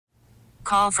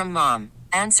Call from mom.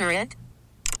 Answer it.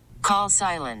 Call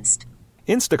silenced.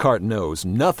 Instacart knows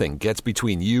nothing gets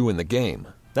between you and the game.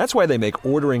 That's why they make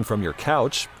ordering from your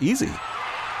couch easy.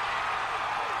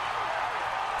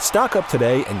 Stock up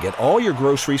today and get all your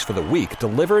groceries for the week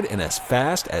delivered in as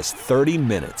fast as 30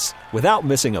 minutes without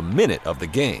missing a minute of the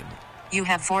game. You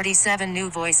have 47 new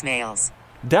voicemails.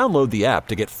 Download the app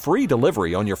to get free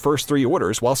delivery on your first 3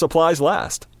 orders while supplies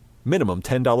last. Minimum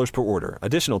 $10 per order.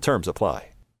 Additional terms apply.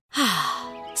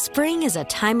 Spring is a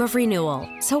time of renewal,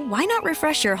 so why not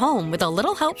refresh your home with a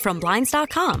little help from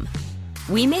Blinds.com?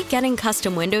 We make getting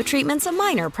custom window treatments a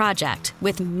minor project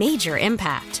with major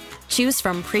impact. Choose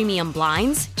from premium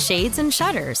blinds, shades, and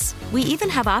shutters. We even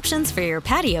have options for your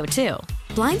patio, too.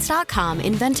 Blinds.com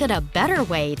invented a better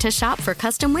way to shop for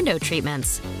custom window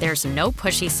treatments. There's no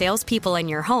pushy salespeople in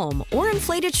your home or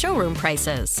inflated showroom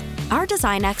prices. Our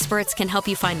design experts can help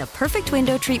you find the perfect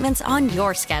window treatments on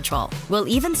your schedule. We'll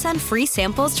even send free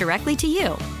samples directly to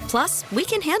you. Plus, we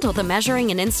can handle the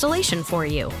measuring and installation for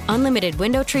you. Unlimited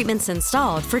window treatments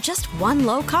installed for just one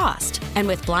low cost. And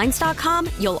with Blinds.com,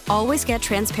 you'll always get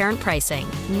transparent pricing.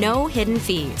 No hidden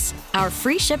fees. Our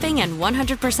free shipping and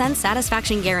 100%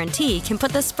 satisfaction guarantee can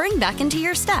put the spring back into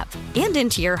your step and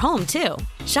into your home, too.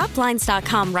 Shop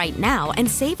Blinds.com right now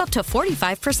and save up to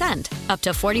 45%. Up to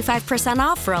 45%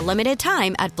 off for a limited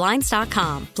time at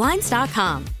Blinds.com.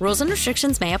 Blinds.com. Rules and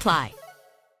restrictions may apply.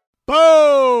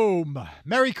 Boom!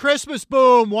 Merry Christmas,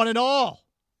 boom, one and all.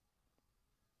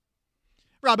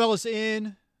 Rob Ellis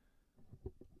in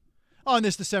on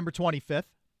this December 25th.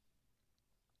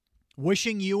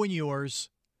 Wishing you and yours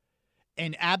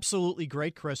an absolutely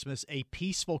great Christmas, a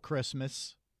peaceful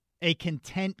Christmas, a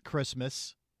content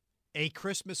Christmas, a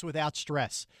Christmas without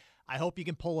stress. I hope you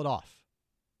can pull it off.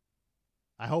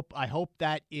 I hope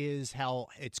that is how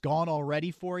it's gone already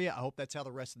for you. I hope that's how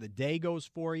the rest of the day goes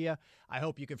for you. I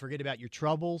hope you can forget about your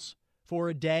troubles for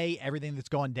a day, everything that's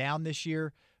gone down this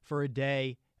year for a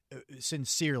day.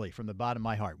 Sincerely, from the bottom of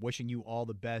my heart, wishing you all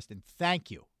the best, and thank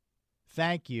you.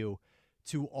 Thank you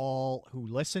to all who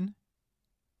listen,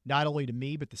 not only to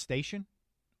me, but the station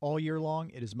all year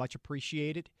long. It is much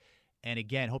appreciated. And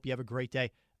again, hope you have a great day.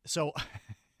 So,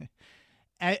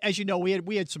 as you know,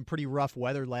 we had some pretty rough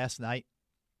weather last night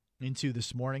into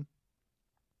this morning.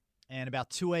 And about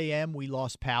 2 a.m., we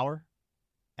lost power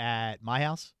at my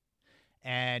house.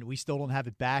 And we still don't have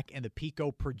it back. And the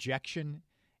Pico projection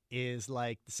is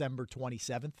like December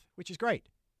 27th, which is great.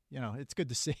 You know, it's good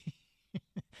to see.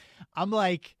 I'm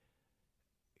like,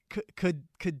 could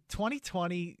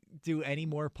 2020 do any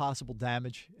more possible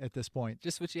damage at this point?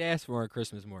 Just what you asked for on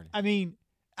Christmas morning. I mean,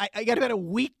 I got about a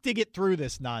week to get through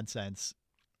this nonsense,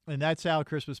 and that's how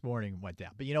Christmas morning went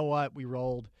down. But you know what? We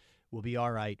rolled. We'll be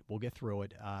all right. We'll get through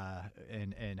it,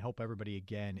 and hope everybody,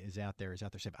 again, is out there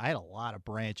safe. I had a lot of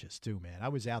branches, too, man. I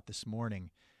was out this morning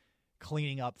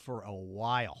cleaning up for a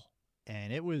while,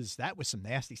 and that was some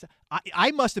nasty stuff.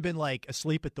 I must have been, like,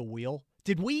 asleep at the wheel.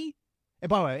 Did we? And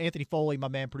by the way, Anthony Foley, my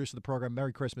man, producer of the program,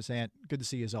 Merry Christmas, Ant. Good to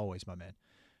see you as always, my man.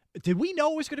 Did we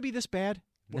know it was going to be this bad?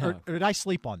 No. Or did I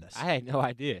sleep on this? I had no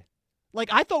idea. Like,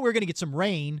 I thought we were going to get some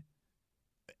rain,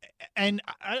 and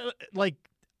I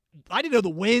didn't know the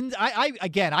wind.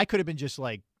 I could have been just,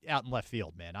 like, out in left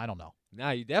field, man. I don't know. No,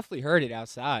 you definitely heard it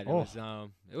outside. Oh.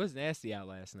 It was nasty out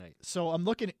last night. So I'm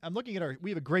looking at we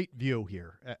have a great view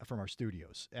here from our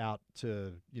studios out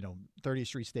to, 30th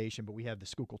Street Station, but we have the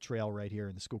Schuylkill Trail right here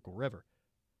in the Schuylkill River.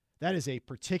 That is a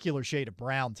particular shade of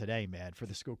brown today, man, for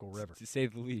the Schuylkill River. To say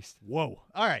the least. Whoa.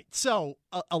 All right. So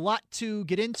a lot to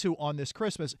get into on this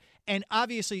Christmas. And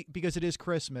obviously, because it is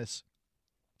Christmas,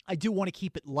 I do want to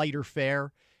keep it lighter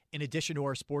fare in addition to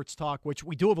our sports talk, which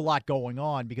we do have a lot going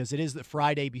on because it is the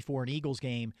Friday before an Eagles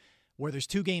game where there's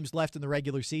 2 games left in the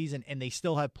regular season and they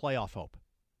still have playoff hope.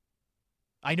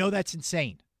 I know that's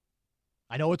insane.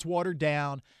 I know it's watered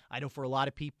down. I know for a lot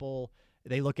of people,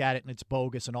 they look at it and it's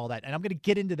bogus and all that. And I'm going to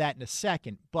get into that in a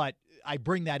second, but I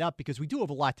bring that up because we do have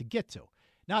a lot to get to.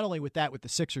 Not only with that, with the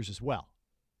Sixers as well.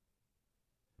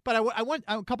 But I want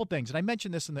a couple things, and I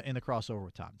mentioned this in the crossover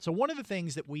with Tom. So one of the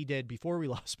things that we did before we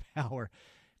lost power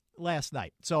last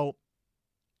night. So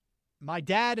my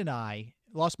dad and I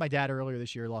lost my dad earlier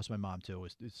this year, lost my mom too.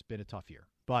 It's been a tough year.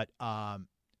 But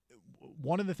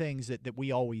one of the things that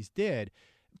we always did,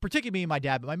 particularly me and my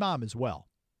dad, but my mom as well,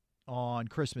 on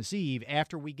Christmas Eve,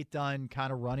 after we get done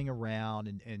kind of running around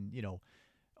and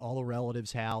all the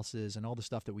relatives' houses and all the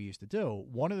stuff that we used to do,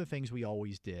 one of the things we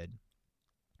always did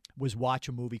was watch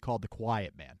a movie called The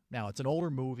Quiet Man. Now, it's an older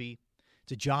movie.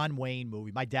 It's a John Wayne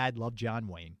movie. My dad loved John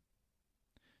Wayne.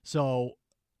 So,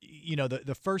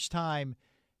 the first time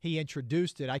he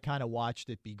introduced it, I kind of watched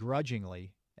it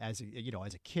begrudgingly as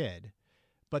a kid.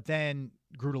 but then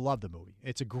grew to love the movie.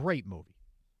 It's a great movie.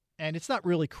 And it's not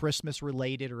really Christmas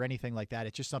related or anything like that.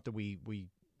 It's just something we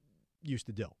used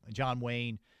to do. And John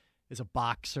Wayne is a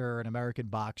boxer, an American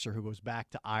boxer who goes back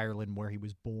to Ireland where he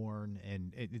was born,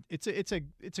 and it's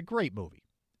a great movie.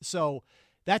 So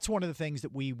that's one of the things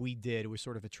that we did. It was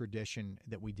sort of a tradition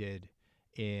that we did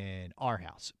in our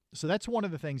house. So that's one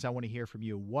of the things I want to hear from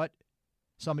you. What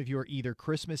some of your either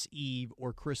Christmas Eve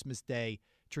or Christmas Day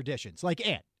traditions, like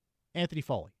Anthony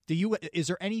Foley. Is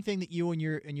there anything that you and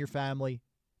your family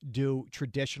do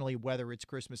traditionally, whether it's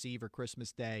Christmas Eve or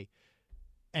Christmas Day?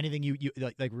 Anything you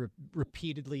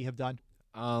repeatedly have done?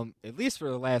 At least for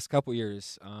the last couple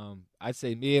years, I'd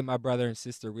say me and my brother and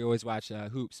sister, we always watch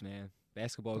hoops, man.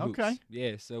 Basketball hoops. Okay.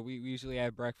 Yeah, so we usually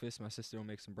have breakfast. My sister will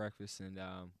make some breakfast, and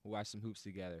we'll watch some hoops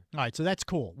together. All right, so that's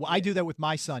cool. Well, yeah. I do that with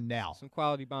my son now. Some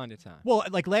quality bonding time. Well,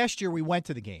 like last year we went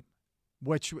to the game,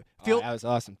 which that was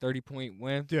awesome. 30-point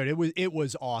win. Dude, it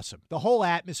was awesome. The whole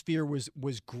atmosphere was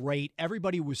great.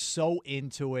 Everybody was so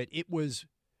into it. It was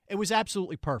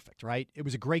absolutely perfect, right? It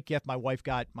was a great gift my wife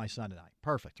got my son and I.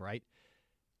 Perfect, right?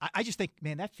 I just think,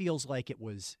 man, that feels like it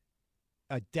was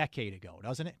a decade ago,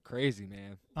 doesn't it? Crazy,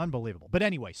 man. Unbelievable. But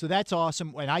anyway, so that's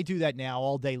awesome. And I do that now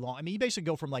all day long. I mean, you basically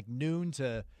go from like noon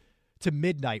to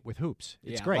midnight with hoops.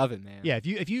 It's great. I love it, man. Yeah,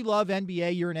 if you love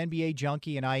NBA, you're an NBA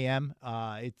junkie, and I am.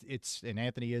 It's and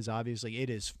Anthony is, obviously. It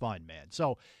is fun, man.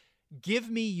 So give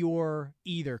me your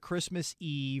either Christmas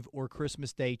Eve or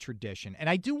Christmas Day tradition. And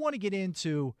I do want to get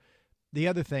into the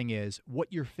other thing is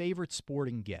what your favorite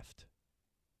sporting gift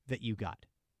that you got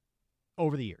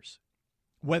over the years,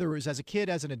 whether it was as a kid,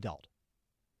 as an adult.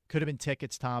 Could have been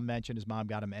tickets. Tom mentioned his mom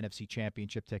got him NFC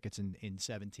Championship tickets in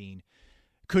 17.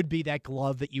 Could be that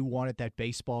glove that you wanted, that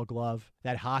baseball glove,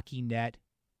 that hockey net,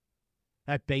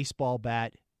 that baseball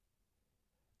bat.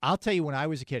 I'll tell you when I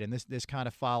was a kid, and this kind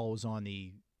of follows on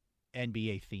the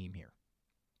NBA theme here.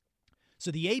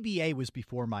 So the ABA was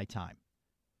before my time,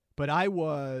 but I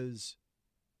was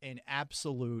an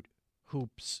absolute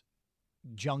hoops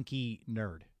junkie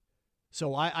nerd.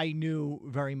 So I knew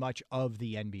very much of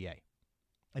the NBA,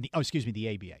 and the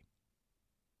ABA.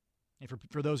 And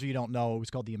for those of you who don't know, it was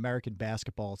called the American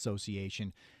Basketball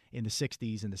Association in the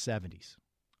 60s and the 70s.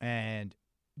 And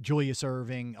Julius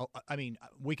Erving, I mean,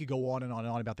 we could go on and on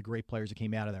and on about the great players that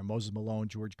came out of there. Moses Malone,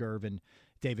 George Gervin,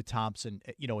 David Thompson,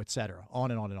 et cetera,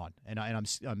 on and on and on. And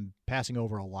I'm passing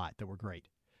over a lot that were great.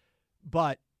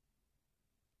 But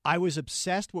I was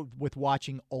obsessed with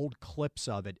watching old clips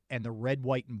of it and the red,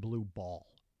 white, and blue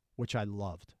ball, which I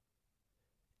loved.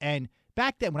 And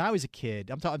back then, when I was a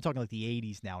kid, I'm talking like the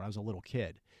 80s now, when I was a little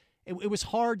kid, it was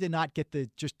hard to not get the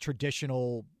just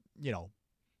traditional,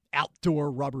 outdoor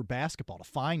rubber basketball to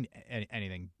find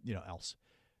anything, else.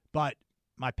 But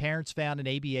my parents found an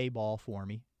ABA ball for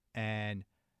me, and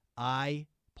I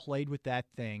played with that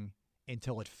thing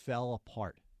until it fell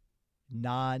apart,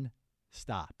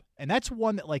 non-stop. And that's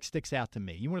one that sticks out to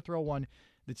me. You want to throw one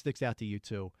that sticks out to you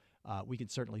too? We can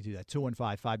certainly do that.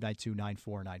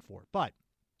 215-592-9494. But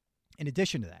in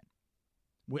addition to that,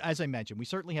 as I mentioned, we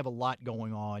certainly have a lot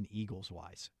going on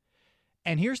Eagles-wise.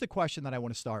 And here's the question that I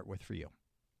want to start with for you.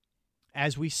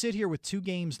 As we sit here with 2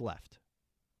 games left,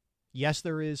 yes,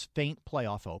 there is faint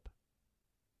playoff hope.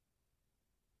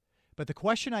 But the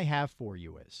question I have for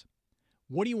you is,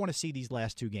 what do you want to see these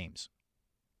last 2 games?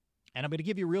 And I'm going to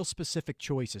give you real specific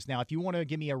choices. Now, if you want to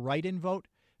give me a write-in vote,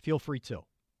 feel free to.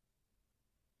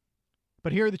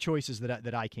 But here are the choices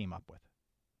that I came up with.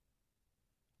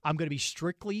 I'm going to be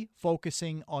strictly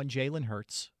focusing on Jalen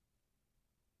Hurts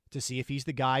to see if he's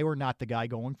the guy or not the guy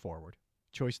going forward.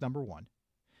 Choice number 1.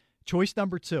 Choice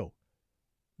number 2,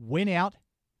 win out,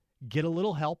 get a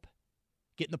little help,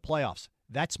 get in the playoffs.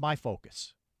 That's my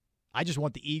focus. I just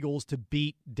want the Eagles to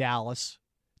beat Dallas,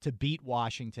 to beat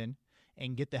Washington,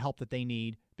 and get the help that they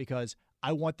need because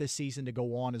I want this season to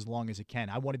go on as long as it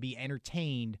can. I want to be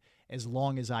entertained as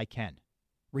long as I can,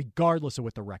 regardless of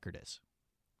what the record is,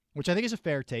 which I think is a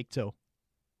fair take too.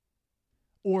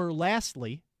 Or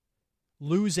lastly,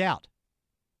 lose out.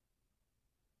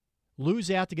 Lose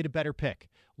out to get a better pick.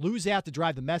 Lose out to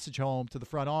drive the message home to the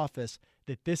front office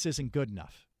that this isn't good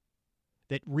enough,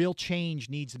 that real change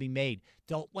needs to be made.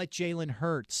 Don't let Jalen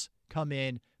Hurts come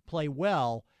in, play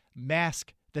well,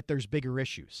 mask that there's bigger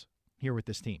issues here with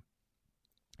this team.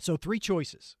 So 3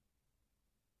 choices.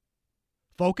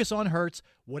 Focus on Hurts.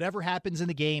 Whatever happens in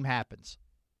the game happens.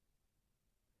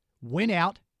 Win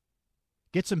out.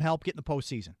 Get some help. Get in the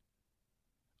postseason.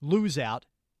 Lose out.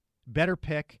 Better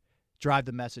pick. Drive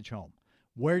the message home.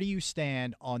 Where do you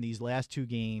stand on these last 2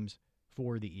 games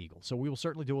for the Eagles? So we will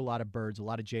certainly do a lot of birds, a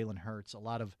lot of Jalen Hurts, a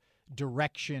lot of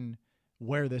direction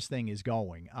where this thing is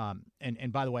going.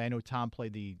 And by the way, I know Tom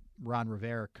played the Ron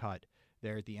Rivera cut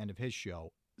there at the end of his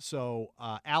show. So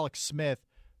Alex Smith,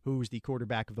 who's the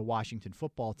quarterback of the Washington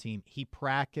football team, he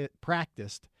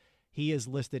practiced. He is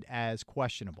listed as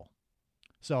questionable.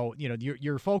 So,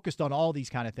 you're focused on all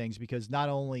these kind of things because not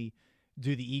only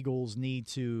do the Eagles need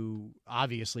to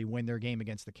obviously win their game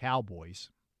against the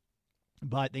Cowboys,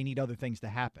 but they need other things to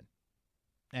happen.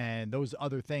 And those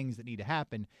other things that need to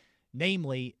happen,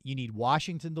 namely, you need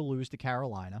Washington to lose to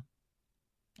Carolina.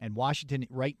 And Washington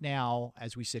right now,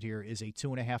 as we sit here, is a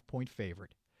 2.5-point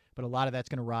favorite. But a lot of that's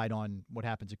going to ride on what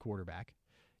happens at quarterback.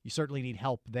 You certainly need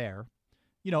help there.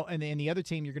 And the other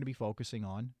team you're going to be focusing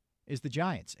on is the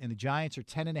Giants. And the Giants are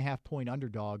 10.5-point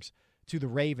underdogs to the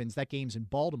Ravens. That game's in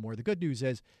Baltimore. The good news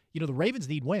is, the Ravens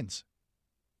need wins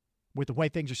with the way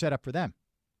things are set up for them.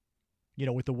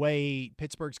 With the way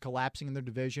Pittsburgh's collapsing in their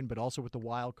division, but also with the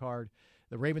wild card,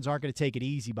 the Ravens aren't going to take it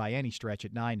easy by any stretch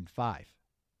at 9-5.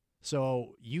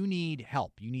 So you need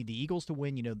help. You need the Eagles to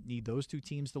win. You need those two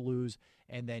teams to lose.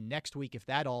 And then next week, if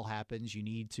that all happens, you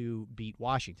need to beat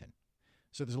Washington.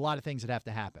 So there's a lot of things that have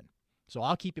to happen. So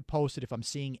I'll keep it posted if I'm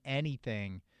seeing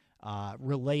anything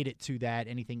related to that,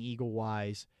 anything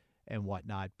Eagle-wise and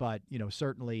whatnot. But,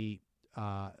 certainly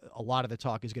a lot of the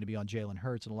talk is going to be on Jalen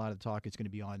Hurts, and a lot of the talk is going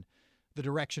to be on the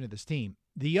direction of this team.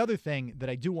 The other thing that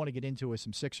I do want to get into is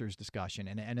some Sixers discussion.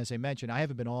 And as I mentioned, I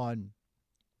haven't been on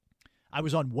 – I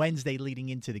was on Wednesday leading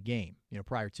into the game,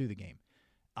 prior to the game.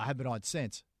 I haven't been on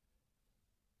since.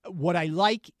 What I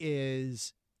like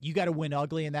is you got to win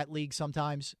ugly in that league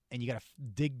sometimes, and you got to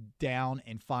dig down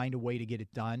and find a way to get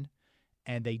it done.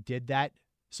 And they did that.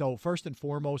 So first and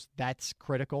foremost, that's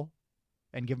critical,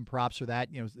 and give them props for that.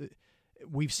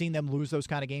 We've seen them lose those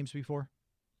kind of games before.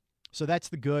 So that's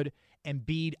the good.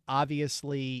 Embiid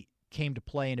obviously came to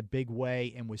play in a big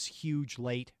way and was huge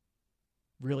late,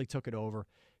 really took it over.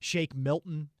 Shake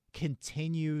Milton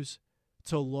continues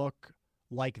to look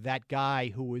like that guy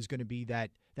who is going to be that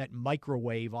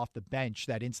microwave off the bench,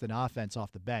 that instant offense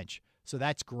off the bench. So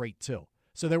that's great too.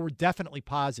 So there were definitely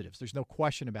positives. There's no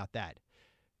question about that.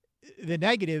 The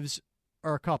negatives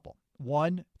are a couple.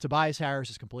 One, Tobias Harris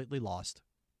is completely lost.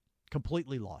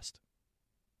 Completely lost.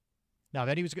 Now,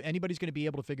 if anybody's going to be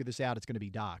able to figure this out, it's going to be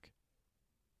Doc.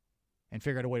 And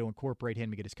figure out a way to incorporate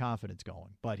him to get his confidence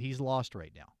going. But he's lost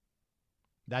right now.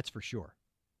 That's for sure.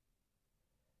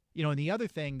 And the other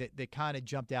thing that kind of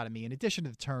jumped out at me, in addition to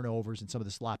the turnovers and some of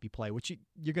the sloppy play, which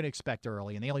you're going to expect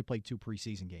early, and they only played 2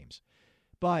 preseason games.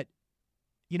 But,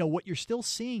 what you're still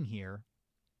seeing here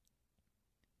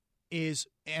is,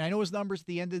 and I know his numbers at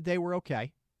the end of the day were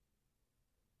okay,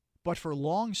 but for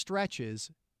long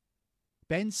stretches,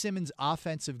 Ben Simmons'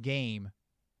 offensive game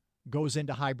goes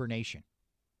into hibernation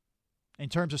in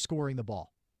terms of scoring the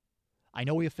ball. I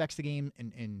know he affects the game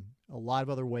in a lot of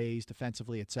other ways,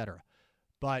 defensively, etc.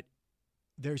 But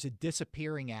there's a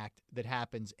disappearing act that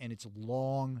happens, and it's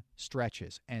long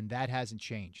stretches, and that hasn't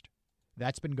changed.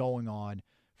 That's been going on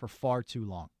for far too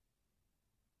long.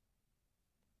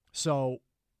 So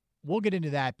we'll get into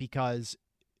that because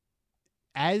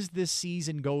as this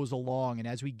season goes along and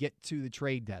as we get to the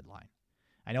trade deadline,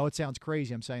 I know it sounds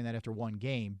crazy I'm saying that after one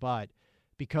game, but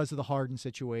because of the Harden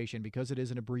situation, because it is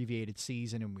an abbreviated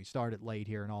season and we started late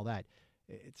here and all that,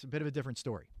 it's a bit of a different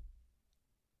story.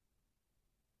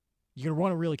 You're going to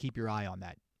want to really keep your eye on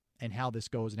that and how this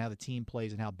goes and how the team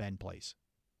plays and how Ben plays,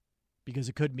 because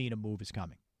it could mean a move is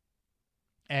coming.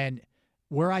 And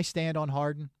where I stand on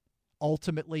Harden,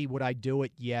 ultimately, would I do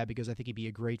it? Yeah, because I think he'd be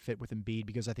a great fit with Embiid,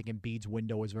 because I think Embiid's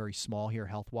window is very small here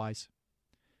health-wise.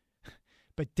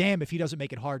 But damn if he doesn't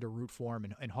make it hard to root for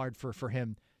him and hard for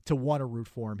him to want to root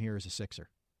for him here as a Sixer.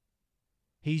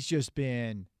 He's just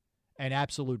been an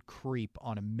absolute creep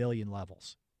on a million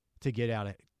levels to get out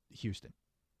of Houston.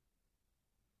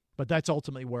 But that's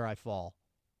ultimately where I fall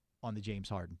on the James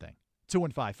Harden thing.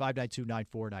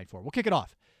 215-592-9494. We'll kick it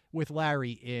off with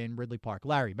Larry in Ridley Park.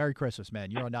 Larry, Merry Christmas,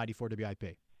 man. You're on 94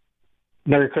 WIP.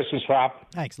 Merry Christmas, Rob.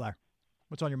 Thanks, Larry.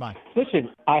 What's on your mind? Listen,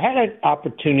 I had an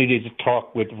opportunity to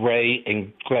talk with Ray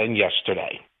and Glenn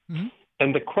yesterday. Mm-hmm.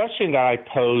 And the question that I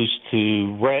posed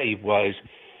to Ray was,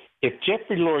 if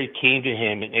Jeffrey Lurie came to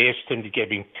him and asked him to give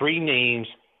him 3 names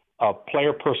of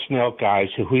player personnel guys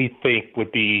who he think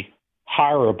would be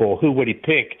hireable, who would he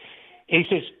pick? And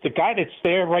he says, the guy that's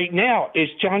there right now is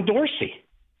John Dorsey.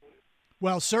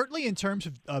 Well, certainly in terms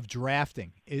of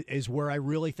drafting is where I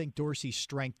really think Dorsey's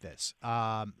strength is.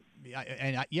 I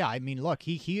mean, look,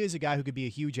 he is a guy who could be a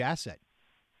huge asset.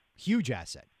 Huge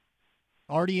asset.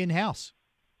 Already in-house.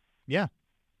 Yeah.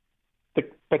 But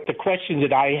the question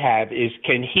that I have is,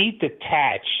 can he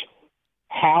detach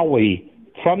Howie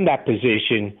from that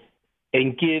position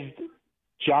and give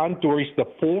John Dorsey the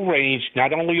full range,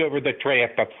 not only over the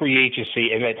draft, but free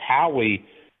agency, and let Howie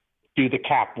do the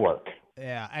cap work.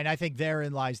 Yeah, and I think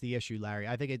therein lies the issue, Larry.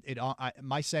 I think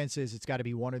my sense is it's got to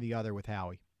be one or the other with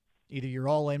Howie. Either you're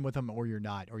all in with him or you're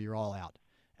not, or you're all out.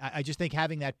 I just think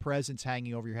having that presence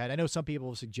hanging over your head. I know some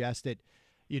people have suggested,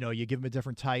 you give him a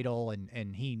different title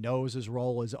and he knows his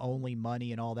role is only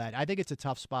money and all that. I think it's a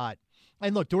tough spot.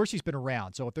 And look, Dorsey's been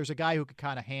around, so if there's a guy who could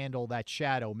kind of handle that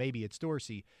shadow, maybe it's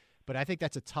Dorsey. But I think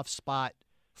that's a tough spot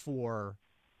for,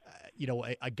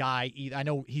 a guy. I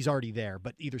know he's already there,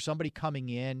 but either somebody coming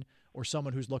in or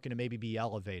someone who's looking to maybe be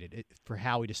elevated for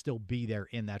Howie to still be there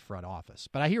in that front office.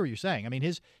 But I hear what you're saying. I mean,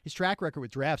 his track record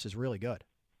with drafts is really good.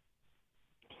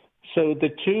 So the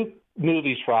two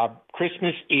movies, Rob,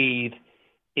 Christmas Eve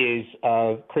is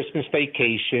Christmas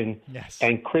Vacation, yes,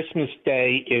 and Christmas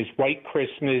Day is White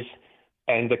Christmas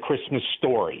and The Christmas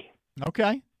Story.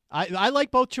 Okay. I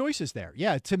like both choices there.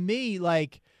 Yeah, to me,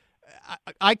 like,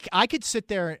 I could sit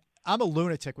there. I'm a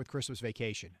lunatic with Christmas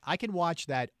Vacation. I can watch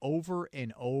that over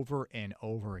and over and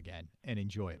over again and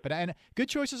enjoy it. And good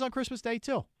choices on Christmas Day,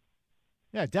 too.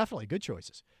 Yeah, definitely good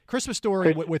choices. Christmas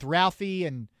Story with Ralphie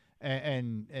and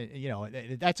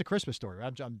that's a Christmas story.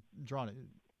 I'm drawing it,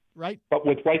 right? But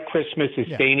with White Christmas,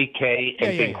 it's Danny Kaye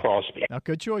and Bing Crosby. Now,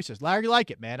 good choices. Larry, you like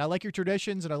it, man. I like your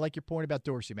traditions, and I like your point about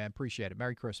Dorsey, man. Appreciate it.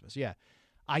 Merry Christmas. Yeah,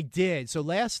 I did. So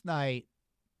last night,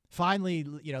 finally,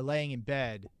 laying in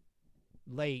bed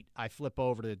late, I flip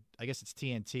over to, I guess it's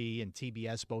TNT and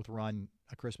TBS both run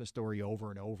A Christmas Story over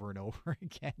and over and over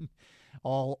again,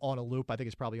 all on a loop. I think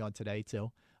it's probably on today,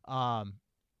 too.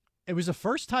 It was the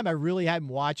first time I really hadn't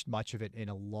watched much of it in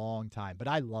a long time, but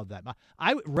I love that.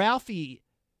 Ralphie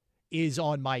is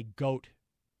on my GOAT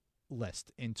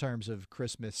list in terms of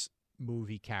Christmas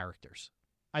movie characters.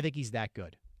 I think he's that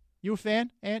good. You a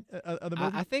fan, Ant, of the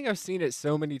movie? I think I've seen it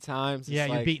so many times. Yeah,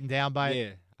 you're beaten down by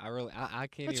it. Yeah, I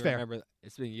can't That's even fair. remember.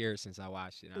 It's been years since I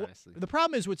watched it, honestly. The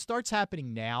problem is what starts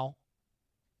happening now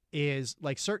is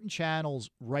like certain channels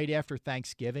right after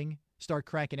Thanksgiving start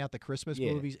cranking out the Christmas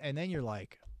movies, and then you're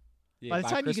like, by the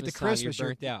time you get to Christmas,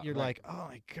 you're like, oh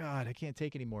my God, I can't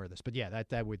take any more of this. But yeah,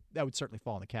 that would certainly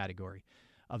fall in the category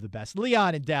of the best.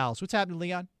 Leon in Dallas, what's happening,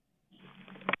 Leon?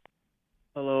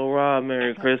 Hello, Rob.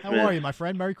 Merry Christmas. How are you, my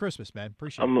friend? Merry Christmas, man.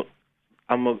 Appreciate it.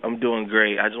 I'm doing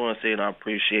great. I just want to say that I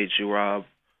appreciate you, Rob,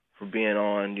 for being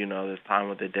on. This time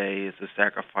of the day. It's a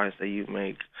sacrifice that you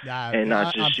make, and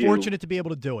not just you. I'm fortunate to be able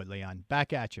to do it, Leon.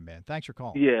 Back at you, man. Thanks for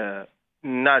calling. Yeah.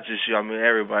 Not just you. I mean,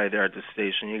 everybody there at the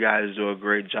station. You guys do a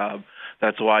great job.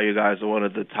 That's why you guys are one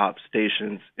of the top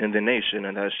stations in the nation,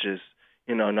 and that's just,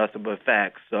 nothing but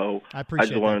facts. So I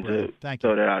just wanted to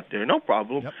throw that out there. No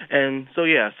problem. Yep. And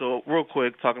so, real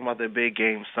quick, talking about the big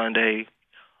game Sunday,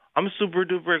 I'm super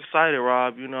duper excited,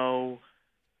 Rob.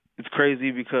 It's crazy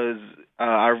because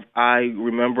I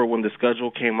remember when the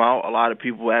schedule came out, a lot of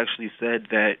people actually said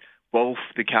that both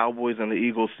the Cowboys and the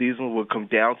Eagles season would come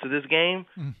down to this game.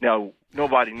 Now,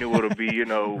 nobody knew it would be,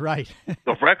 right.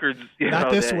 The records. Not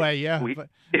this way, yeah.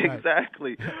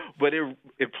 Exactly. But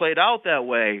it played out that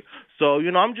way. So,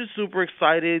 I'm just super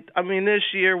excited. I mean, this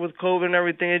year with COVID and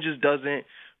everything, it just doesn't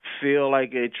feel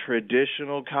like a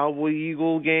traditional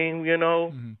Cowboy-Eagle game,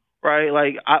 Mm-hmm. Right?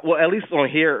 Like, at least on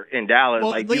here in Dallas.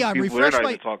 Well, like, Leon,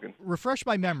 refresh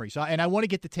my memory. So, and I want to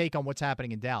get the take on what's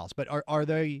happening in Dallas. But are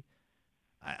they?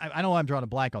 I know I'm drawing a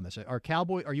blank on this. Are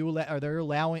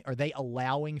they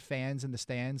allowing fans in the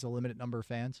stands, a limited number of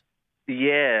fans?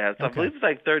 Yeah, so okay. I believe it's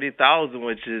like 30,000,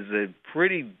 which is a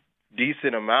pretty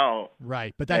decent amount.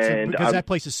 Right, but that's because that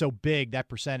place is so big, that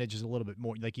percentage is a little bit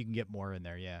more. Like you can get more in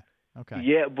there. Yeah. Okay.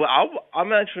 Yeah, but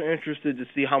I'm actually interested to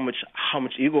see how much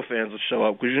Eagle fans will show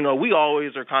up because we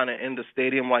always are kind of in the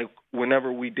stadium. Like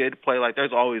whenever we did play, like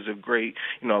there's always a great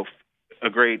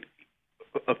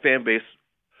fan base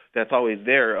that's always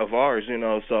there of ours.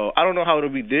 So I don't know how it'll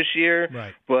be this year,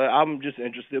 right. But I'm just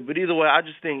interested. But either way, I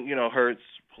just think Hurts,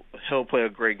 he'll play a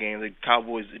great game. The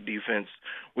Cowboys' defense,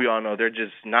 we all know they're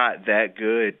just not that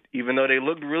good, even though they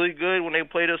looked really good when they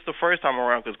played us the first time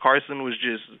around because Carson was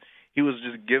just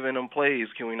giving them plays.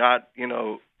 Can we not,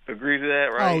 agree to that,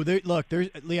 right?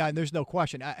 Oh, Leon, there's no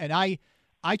question.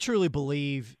 I truly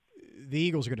believe the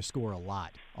Eagles are going to score a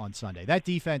lot on Sunday. That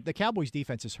defense, the Cowboys'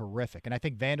 defense is horrific, and I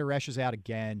think Van Der Esch is out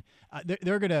again.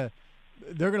 They're going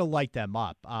to light them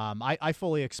up. I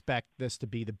fully expect this to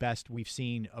be the best we've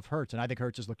seen of Hurts, and I think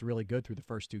Hurts has looked really good through the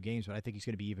first two games, but I think he's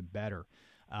going to be even better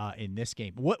in this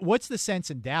game. What's the sense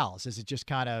in Dallas? Is it just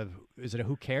is it a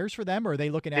who cares for them, or are they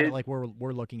looking at it like we're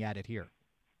looking at it here?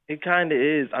 It kind of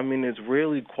is. I mean, it's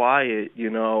really quiet,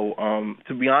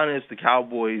 To be honest, the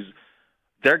Cowboys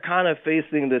they're kind of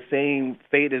facing the same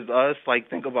fate as us. Like,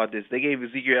 think about this. They gave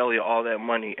Ezekiel Elliott all that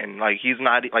money, and, like, he's an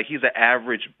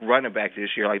average running back this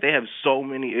year. Like, they have so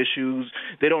many issues.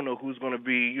 They don't know who's going to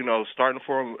be, starting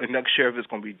for them next year, if it's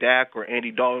going to be Dak or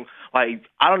Andy Dalton. Like,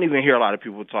 I don't even hear a lot of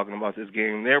people talking about this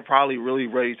game. They're probably really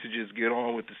ready to just get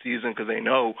on with the season because they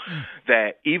know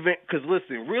that because,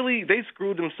 listen, really, they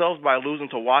screwed themselves by losing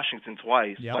to Washington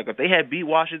twice. Yep. Like, if they had beat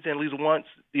Washington at least once,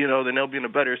 then they'll be in a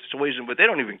better situation, but they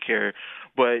don't even care.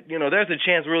 But, there's a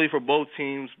chance really for both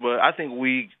teams, but I think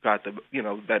we got the,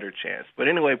 better chance. But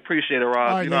anyway, appreciate it,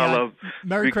 Rob. Right, I love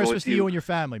Merry Christmas to you and your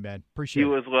family, man. Appreciate it.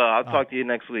 You as well. I'll talk to you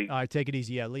next week. All right, take it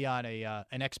easy. Yeah, Leon,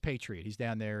 an expatriate. He's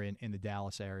down there in the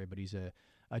Dallas area, but he's a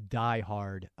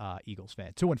diehard Eagles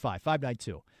fan.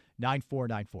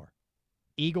 215-592-9494.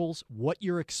 Eagles, what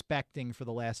you're expecting for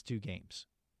the last two games.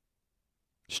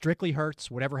 Strictly Hurts.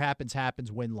 Whatever happens,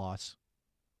 win-loss.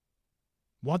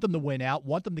 Want them to win out.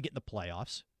 Want them to get in the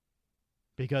playoffs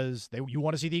because you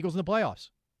want to see the Eagles in the playoffs.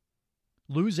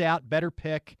 Lose out, better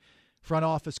pick, front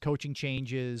office coaching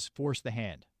changes, force the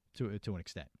hand to an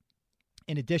extent.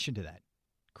 In addition to that,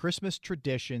 Christmas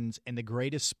traditions and the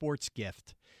greatest sports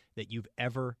gift that you've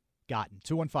ever gotten.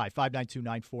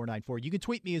 215-592-9494. You can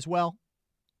tweet me as well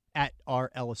at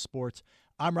 @REllisSports.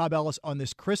 I'm Rob Ellis on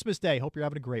this Christmas Day. Hope you're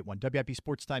having a great one. WIP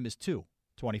Sports Time is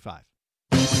 2:25.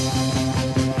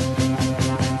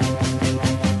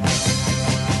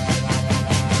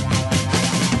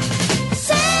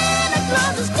 Santa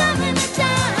Claus is coming to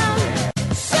town.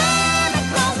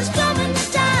 Santa Claus is coming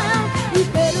to town. You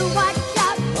better watch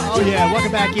out. Oh, yeah.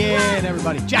 Welcome back in,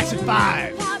 everybody. Jackson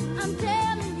 5.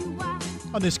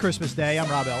 On this Christmas Day, I'm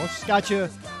Rob Ellis.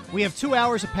 Gotcha. We have 2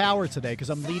 hours of power today because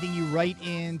I'm leading you right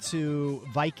into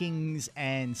Vikings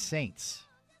and Saints.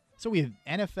 So we have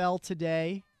NFL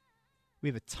today. We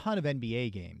have a ton of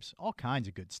NBA games, all kinds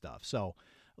of good stuff. So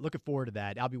looking forward to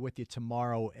that. I'll be with you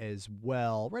tomorrow as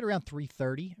well, right around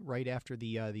 3:30, right after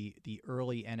the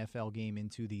early NFL game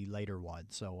into the later one.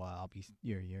 So I'll be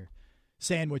you're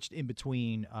sandwiched in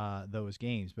between those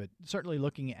games. But certainly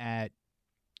looking at,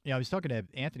 I was talking to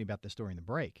Anthony about this during the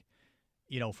break.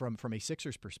 From a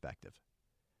Sixers perspective,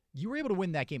 you were able to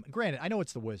win that game. Granted, I know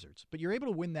it's the Wizards, but you're able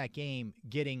to win that game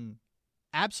getting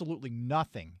absolutely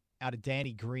nothing out of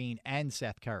Danny Green and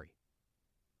Seth Curry.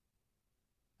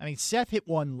 I mean, Seth hit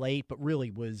one late, but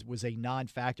really was a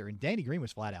non-factor, and Danny Green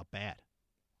was flat out bad.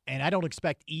 And I don't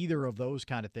expect either of those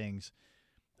kind of things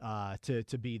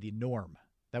to be the norm.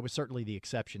 That was certainly the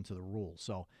exception to the rule.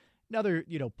 So another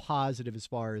positive as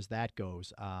far as that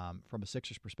goes from a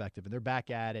Sixers perspective, and they're back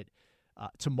at it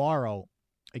tomorrow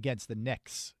against the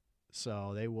Knicks.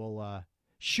 So they will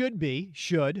should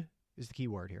is the key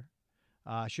word here.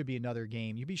 Should be another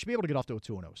game. You should be able to get off to a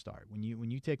 2-0 start. When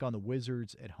you take on the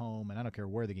Wizards at home, and I don't care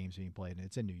where the game's being played, and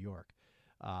it's in New York,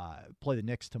 play the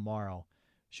Knicks tomorrow,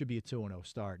 should be a 2-0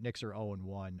 start. Knicks are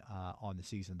 0-1 on the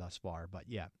season thus far. But,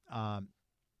 yeah,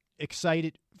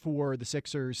 excited for the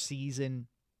Sixers season.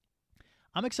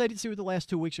 I'm excited to see what the last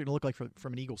 2 weeks are going to look like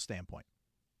from an Eagles standpoint.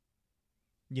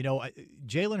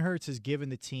 Jalen Hurts has given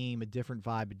the team a different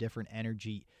vibe, a different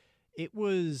energy. It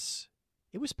was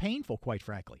painful, quite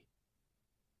frankly.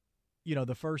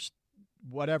 The first,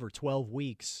 12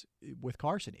 weeks with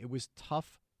Carson, it was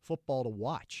tough football to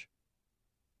watch.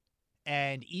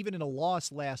 And even in a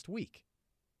loss last week,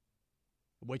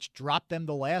 which dropped them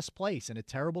to last place in a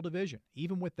terrible division,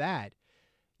 even with that,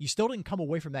 you still didn't come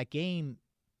away from that game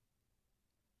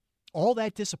all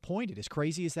that disappointed, as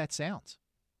crazy as that sounds.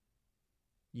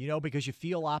 Because you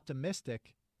feel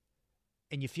optimistic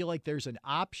and you feel like there's an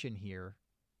option here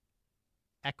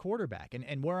at quarterback.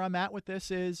 And where I'm at with this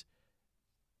is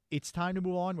it's time to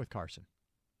move on with Carson.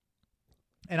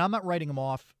 And I'm not writing him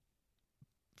off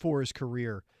for his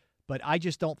career, but I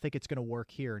just don't think it's going to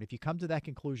work here. And if you come to that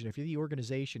conclusion, if you're the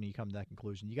organization and you come to that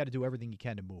conclusion, you got to do everything you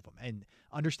can to move him. And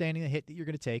understanding the hit that you're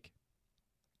going to take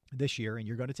this year, and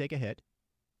you're going to take a hit,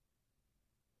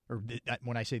 or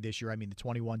when I say this year, I mean the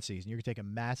 21 season. You're going to take a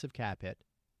massive cap hit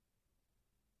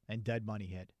and dead money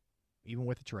hit, even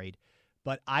with a trade.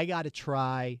 But I got to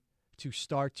try to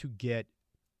start to get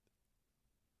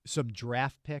some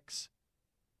draft picks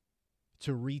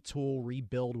to retool,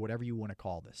 rebuild, whatever you want to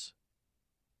call this.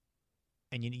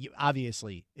 And you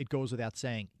obviously, it goes without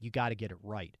saying, you got to get it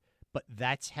right. But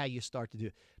that's how you start to do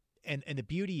it. And the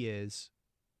beauty is,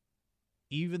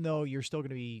 even though you're still going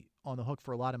to be on the hook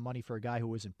for a lot of money for a guy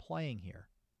who isn't playing here,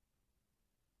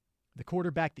 the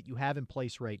quarterback that you have in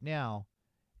place right now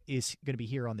is going to be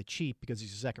here on the cheap because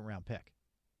he's a second-round pick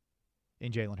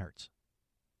in Jalen Hurts.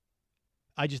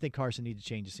 I just think Carson needs to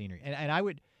change the scenery. And I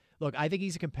would – look, I think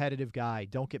he's a competitive guy.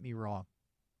 Don't get me wrong.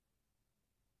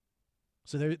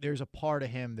 So there's a part of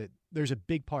him there's a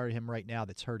big part of him right now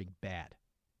that's hurting bad.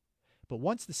 But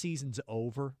once the season's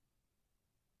over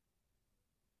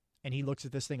and he looks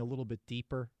at this thing a little bit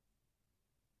deeper,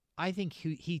 I think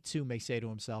he too may say to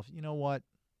himself, you know what?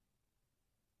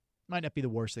 Might not be the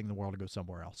worst thing in the world to go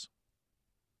somewhere else.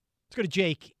 Let's go to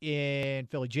Jake in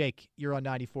Philly. Jake, you're on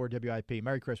 94 WIP.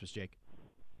 Merry Christmas, Jake.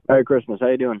 Merry Christmas. How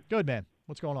you doing? Good, man.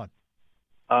 What's going on?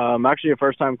 I'm actually a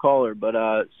first-time caller, but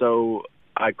so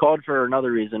I called for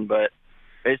another reason, but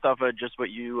based off of just what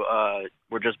you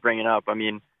were just bringing up, I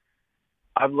mean,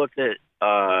 I've looked at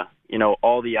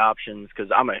all the options because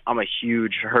I'm a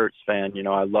huge Hurts fan.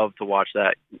 I love to watch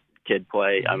that kid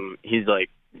play. He's like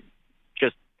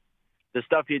just the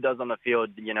stuff he does on the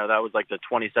field. That was like the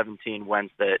 2017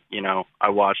 Wentz that I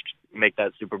watched make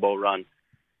that Super Bowl run.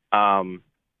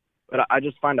 But I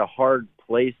just find a hard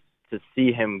place to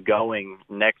see him going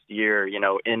next year.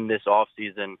 In this off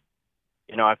season,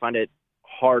 I find it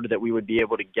hard that we would be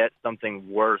able to get something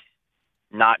worth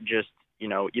not just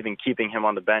even keeping him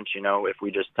on the bench, if we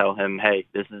just tell him, hey,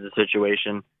 this is the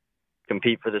situation,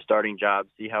 compete for the starting job,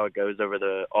 see how it goes over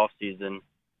the off season.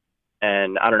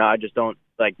 And I don't know, I just don't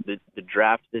like the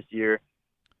draft this year.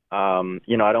 I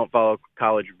don't follow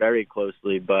college very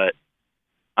closely, but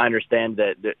I understand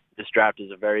that this draft is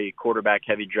a very quarterback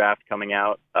heavy draft coming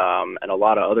out. And a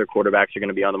lot of other quarterbacks are going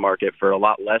to be on the market for a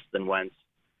lot less than Wentz.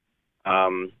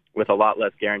 With a lot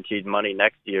less guaranteed money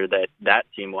next year that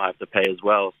team will have to pay as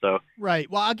well. So right.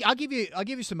 Well, I'll give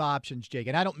you some options, Jake.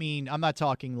 And I'm not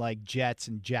talking like Jets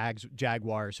and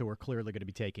Jaguars who are clearly going to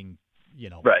be taking,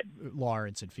 right,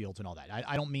 Lawrence and Fields and all that.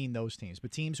 I don't mean those teams,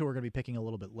 but teams who are going to be picking a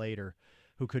little bit later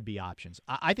who could be options.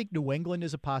 I think New England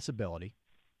is a possibility.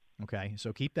 Okay,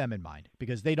 so keep them in mind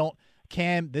because they don't.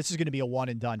 Cam, this is going to be a one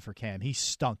and done for Cam. He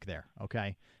stunk there.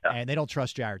 Okay, yeah. And they don't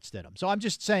trust Jarrett Stidham. So I'm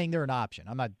just saying they're an option.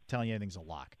 I'm not telling you anything's a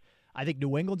lock. I think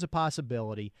New England's a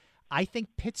possibility. I think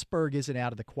Pittsburgh isn't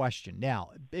out of the question. Now,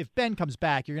 if Ben comes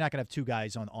back, you're not going to have two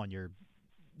guys on your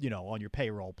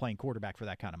payroll playing quarterback for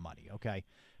that kind of money, okay?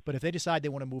 But if they decide they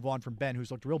want to move on from Ben,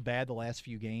 who's looked real bad the last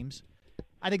few games,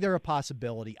 I think they're a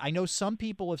possibility. I know some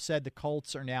people have said the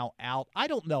Colts are now out. I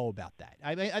don't know about that.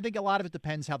 I think a lot of it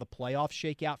depends how the playoffs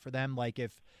shake out for them. Like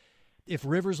if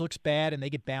Rivers looks bad and they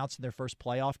get bounced in their first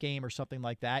playoff game or something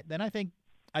like that, then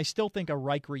I still think a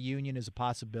Reich reunion is a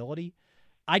possibility.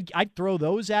 I'd throw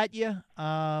those at you.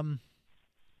 I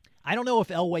don't know if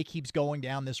Elway keeps going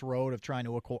down this road of trying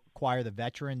to acquire the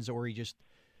veterans or he just,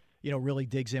 really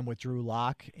digs in with Drew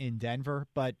Lock in Denver.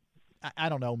 But I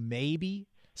don't know, maybe.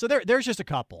 So there's just a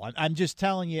couple. I'm just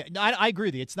telling you. I agree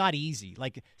with you. It's not easy.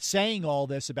 Like saying all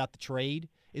this about the trade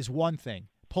is one thing.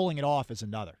 Pulling it off is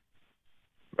another.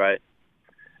 Right.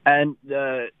 And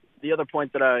the other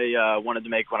point that I wanted to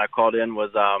make when I called in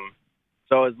was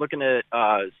so I was looking at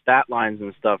stat lines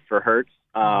and stuff for Hurts.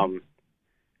 And,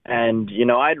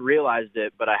 I'd realized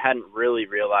it, but I hadn't really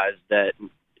realized that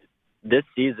this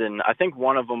season, I think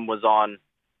one of them was on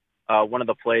one of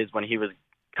the plays when he was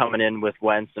coming in with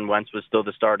Wentz, and Wentz was still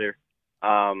the starter.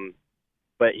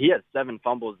 But he had 7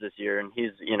 fumbles this year, and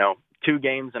he's, 2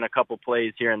 games and a couple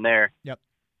plays here and there. Yep.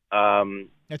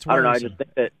 That's I don't know. I just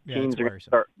think that teams are going to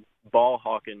start ball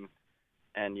hawking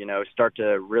and, start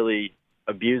to really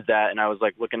abuse that. And I was,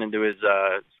 looking into his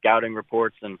scouting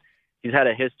reports, and he's had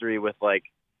a history with,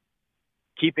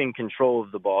 keeping control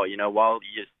of the ball. While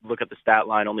you look at the stat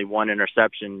line, only 1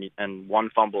 interception and 1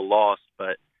 fumble lost,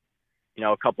 but,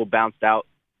 a couple bounced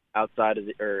outside of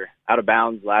out of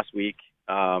bounds last week.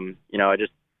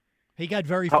 He got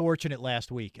very fortunate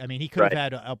last week. I mean, he could have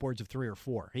had upwards of 3 or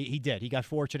 4. He did. He got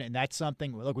fortunate, and that's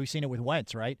something. Look, we've seen it with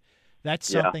Wentz, right? That's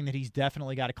something that he's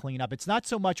definitely got to clean up. It's not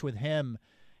so much with him,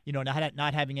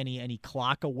 not having any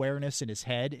clock awareness in his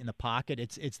head in the pocket.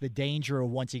 It's the danger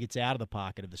of once he gets out of the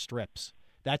pocket of the strips.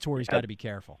 That's where he's got to be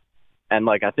careful. And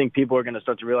I think people are going to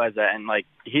start to realize that. And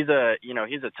he's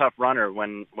a tough runner.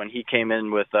 When he came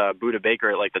in with Budda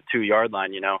Baker at the 2-yard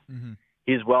line, Mm-hmm.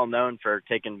 He's well known for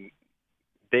taking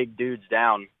big dudes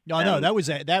down. No, that was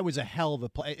a hell of a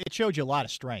play. It showed you a lot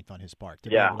of strength on his part.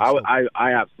 I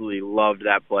absolutely loved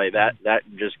that play. That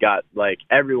just got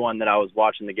everyone that I was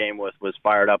watching the game with was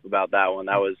fired up about that one.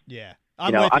 That was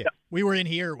I'm with you. We were in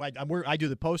here. I do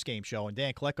the post game show, and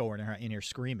Dan Klecko were in here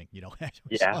screaming.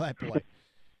 We saw that play.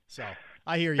 So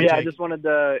I hear you. Yeah, Jake. I just wanted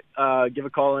to give a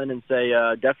call in and say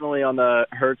definitely on the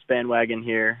Hurts bandwagon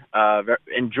here.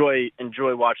 Enjoy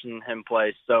watching him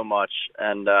play so much,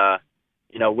 and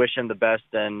wish him the best.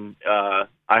 And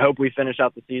I hope we finish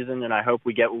out the season, and I hope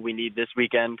we get what we need this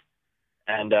weekend.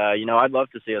 And I'd love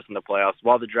to see us in the playoffs.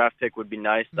 While the draft pick would be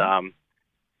nice,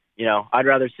 I'd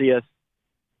rather see us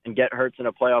and get Hurts in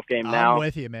a playoff game now. I'm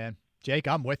with you, man. Jake,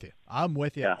 I'm with you. I'm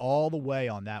with you all the way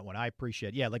on that one. I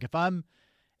appreciate it. Yeah, like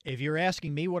if you're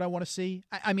asking me what I want to see,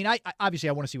 I mean, I obviously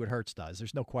I want to see what Hurts does.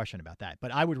 There's no question about that.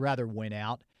 But I would rather win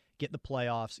out, get in the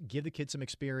playoffs, give the kids some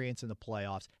experience in the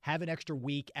playoffs, have an extra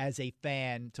week as a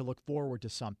fan to look forward to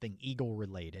something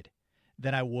Eagle-related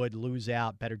than I would lose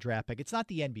out, better draft pick. It's not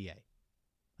the NBA.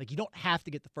 Like, you don't have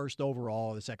to get the first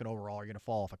overall or the second overall. You're going to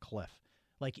fall off a cliff.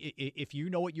 Like, if you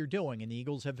know what you're doing, and the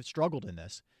Eagles have struggled in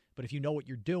this, but if you know what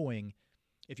you're doing,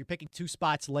 if you're picking 2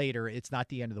 spots later, it's not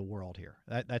the end of the world here.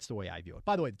 That's the way I view it.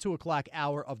 By the way, the 2 o'clock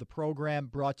hour of the program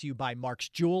brought to you by Mark's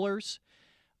Jewelers.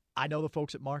 I know the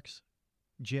folks at Mark's,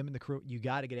 Jim and the crew. You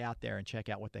got to get out there and check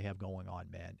out what they have going on,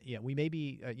 man. Yeah, we may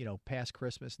be, past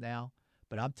Christmas now,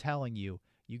 but I'm telling you,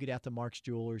 you get out to Mark's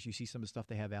Jewelers, you see some of the stuff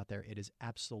they have out there. It is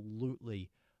absolutely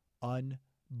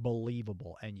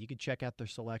unbelievable. And you can check out their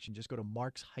selection. Just go to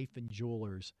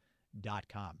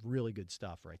marks-jewelers.com. Really good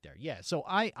stuff right there. Yeah, so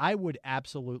I would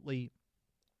absolutely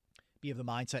be of the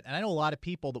mindset, and I know a lot of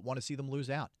people that want to see them lose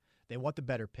out. They want the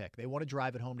better pick. They want to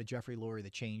drive it home to Jeffrey Lurie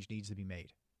that change needs to be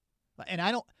made. And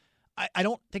I don't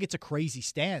think it's a crazy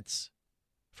stance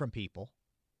from people,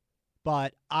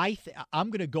 but I'm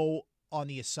going to go on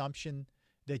the assumption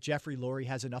that Jeffrey Lurie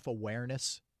has enough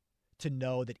awareness to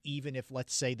know that even if,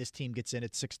 let's say, this team gets in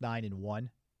at 6-9-1,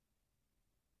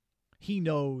 he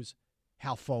knows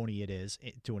how phony it is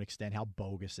to an extent, how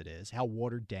bogus it is, how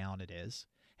watered down it is,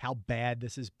 how bad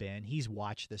this has been. He's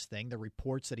watched this thing. The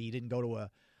reports that he didn't go to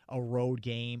a road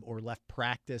game or left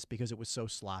practice because it was so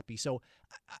sloppy. So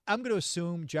I'm going to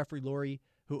assume Jeffrey Lurie,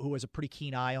 who has a pretty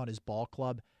keen eye on his ball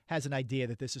club, has an idea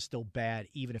that this is still bad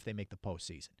even if they make the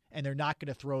postseason. And they're not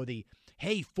going to throw the,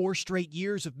 hey, 4 straight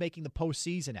years of making the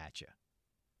postseason at you.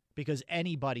 Because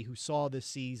anybody who saw this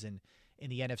season in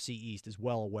the NFC East is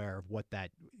well aware of what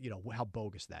that, how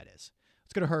bogus that is.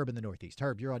 Let's go to Herb in the Northeast.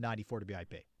 Herb, you're on 94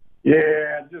 WIP.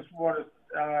 Yeah, I just want to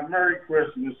Merry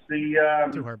Christmas.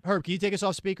 To Herb. Herb, can you take us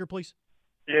off speaker, please?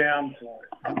 Yeah, I'm sorry.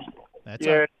 That's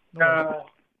all right. No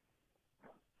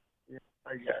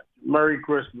I got you. Merry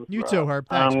Christmas. You too, Herb.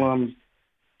 Thanks.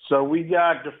 So we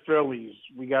got the Phillies.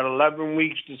 We got 11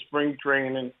 weeks to spring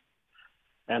training,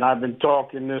 and I've been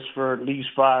talking this for at least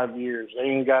 5 years. They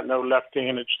ain't got no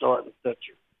left-handed starting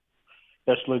pitcher.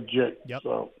 That's legit. Yep.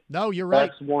 So no, you're right.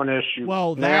 That's one issue.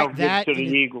 Well, now that get to the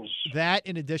Eagles. That,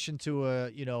 in addition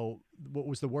to what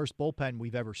was the worst bullpen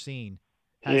we've ever seen,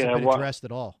 hasn't been addressed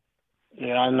at all.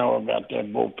 Yeah, I know about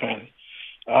that bullpen.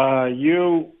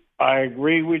 I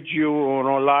agree with you on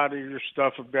a lot of your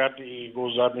stuff about the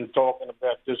Eagles. I've been talking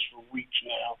about this for weeks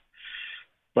now.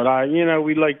 But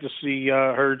we like to see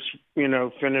Hurts,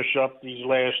 finish up these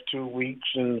last 2 weeks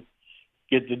and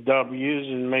get the W's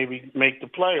and maybe make the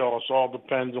playoffs. All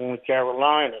depends on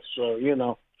Carolina. So,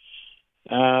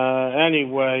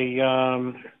 anyway,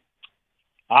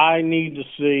 I need to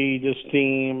see this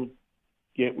team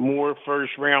get more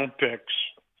first-round picks.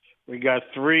 We got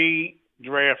 3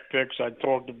 draft picks. I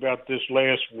talked about this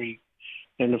last week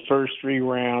in the first 3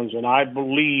 rounds, and I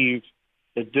believe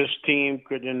that this team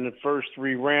could, in the first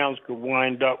 3 rounds, could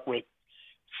wind up with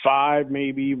 5,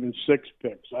 maybe even 6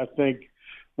 picks. I think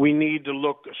we need to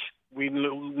look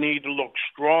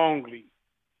strongly,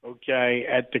 okay,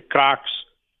 at the Cox.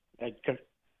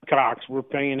 Cox, we're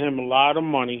paying him a lot of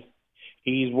money.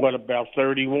 He's about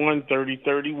 31?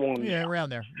 Yeah, around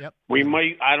there. Yep.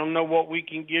 I don't know what we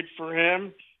can get for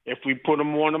him if we put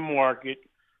him on the market.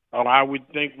 I would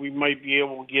think we might be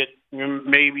able to get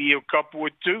maybe a couple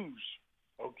of 2s,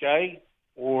 okay?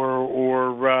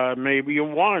 Or maybe a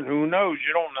 1. Who knows?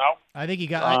 You don't know. I think you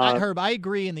got Herb, I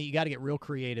agree in that you got to get real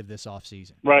creative this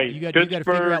offseason. Right. You got to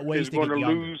figure out ways to get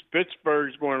younger.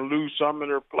 Pittsburgh's going to lose some of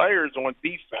their players on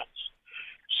defense.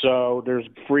 So there's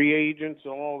free agents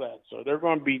and all that. So they're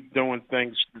going to be doing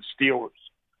things to the Steelers.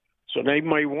 So they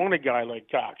might want a guy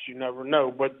like Cox. You never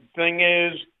know. But the thing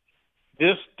is,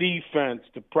 this defense,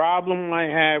 the problem I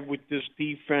have with this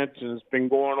defense, and it's been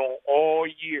going on all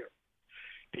year,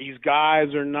 these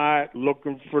guys are not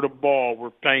looking for the ball.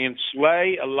 We're paying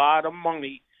Slay a lot of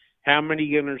money. How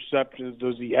many interceptions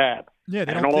does he have? Yeah,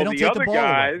 they don't take the ball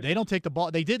away. They don't take the ball.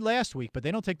 They did last week, but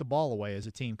they don't take the ball away as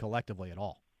a team collectively at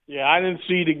all. Yeah, I didn't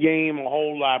see the game a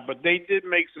whole lot, but they did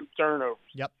make some turnovers.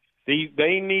 Yep.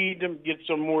 They need to get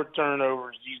some more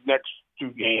turnovers these next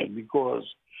 2 games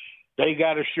because they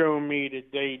got to show me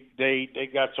that they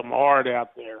got some heart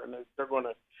out there, and they're going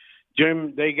to.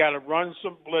 Jim, they got to run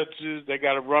some blitzes. They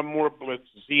got to run more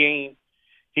blitzes.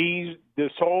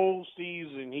 This whole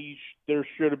season, there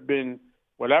should have been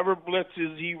whatever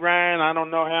blitzes he ran. I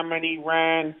don't know how many he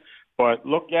ran, but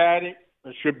look at it.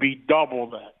 It should be double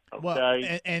that. Okay. Well,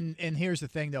 and here's the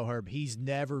thing, though, Herb. He's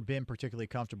never been particularly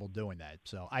comfortable doing that.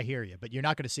 So I hear you, but you're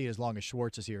not going to see it as long as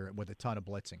Schwartz is here with a ton of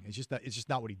blitzing. It's just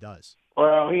not what he does.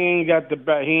 Well, he ain't got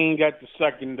the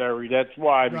secondary. That's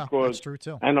why, because that's true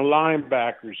too. And the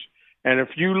linebackers. And if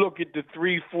you look at the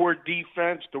 3-4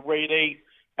 defense, the way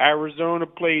Arizona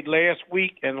played last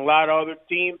week, and a lot of other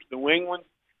teams, New England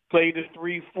played a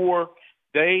 3-4.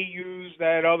 They use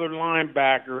that other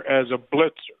linebacker as a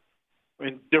blitzer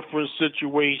in different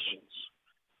situations.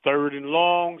 3rd and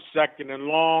long, 2nd and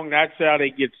long. That's how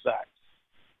they get sacks.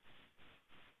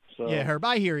 So, yeah, Herb,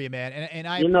 I hear you, man, and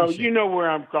I you know where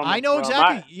I'm coming from. I know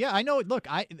exactly. I know. Look,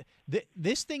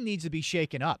 this thing needs to be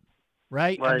shaken up,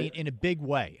 right? I mean, in a big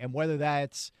way, and whether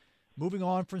that's moving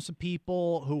on from some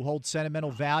people who hold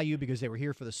sentimental value because they were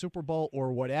here for the Super Bowl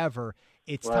or whatever,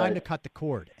 it's time to cut the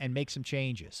cord and make some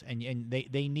changes, and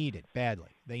they need it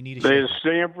badly. They need a There's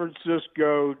San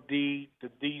Francisco, the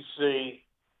DC.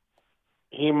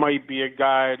 He might be a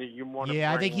guy that you want to.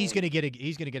 Yeah, I think he's going to get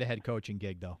a head coaching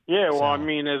gig though. Yeah, well, I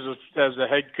mean, as a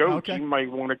head coach, he might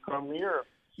want to come here.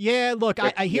 Yeah, look,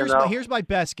 here's my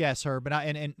best guess, Herb,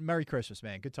 and Merry Christmas,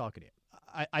 man. Good talking to you.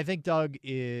 I think Doug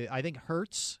is. I think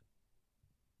Hurts.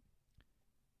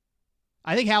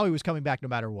 I think Howie was coming back no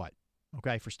matter what.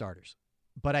 Okay, for starters,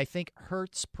 but I think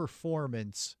Hurts'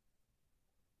 performance,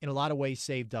 in a lot of ways,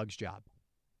 saved Doug's job.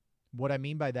 What I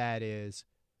mean by that is,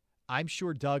 I'm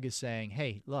sure Doug is saying,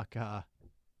 hey, look,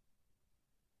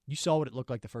 you saw what it looked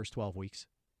like the first 12 weeks.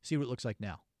 See what it looks like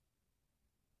now.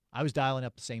 I was dialing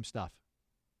up the same stuff.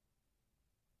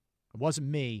 It wasn't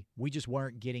me. We just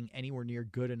weren't getting anywhere near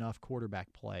good enough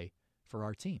quarterback play for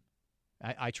our team.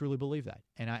 I truly believe that.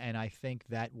 And I think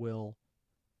that will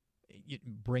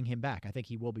bring him back. I think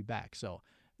he will be back. So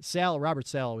Robert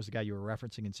Saleh was the guy you were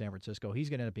referencing in San Francisco. He's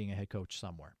going to end up being a head coach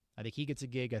somewhere. I think he gets a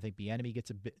gig. I think Bieniemy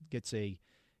gets a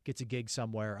gig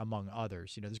somewhere among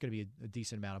others. There's going to be a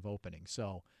decent amount of openings.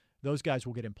 So those guys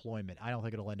will get employment. I don't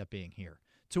think it'll end up being here.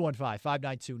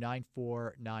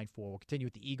 215-592-9494. We'll continue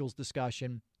with the Eagles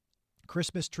discussion.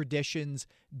 Christmas traditions,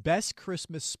 best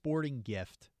Christmas sporting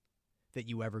gift that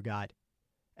you ever got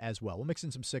as well. We'll mix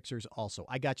in some Sixers also.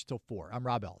 I got you till 4. I'm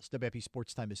Rob Ellis. WIP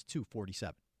Sports Time is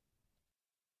 2:47.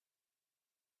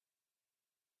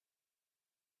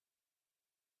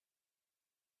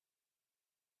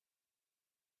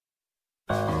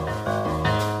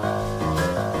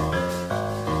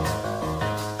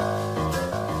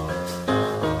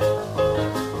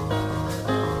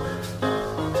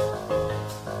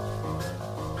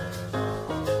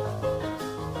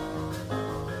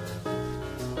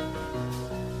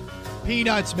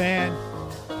 Peanuts, man.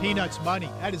 Peanuts money.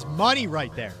 That is money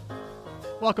right there.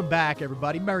 Welcome back,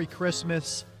 everybody. Merry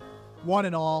Christmas, one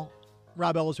and all.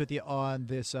 Rob Ellis with you on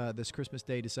this Christmas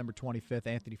Day, December 25th.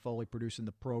 Anthony Foley producing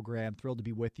the program. Thrilled to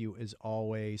be with you as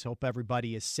always. Hope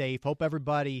everybody is safe. I hope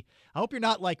you're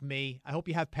not like me. I hope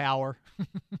you have power.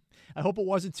 I hope it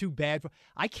wasn't too bad.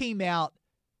 I came out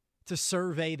to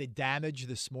survey the damage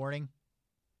this morning,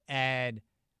 and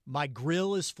my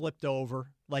grill is flipped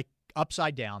over, like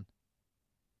upside down.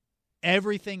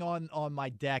 Everything on my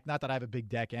deck, not that I have a big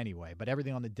deck anyway, but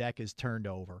everything on the deck is turned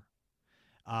over.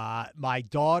 My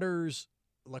daughter's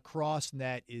lacrosse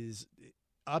net is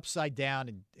upside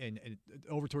down and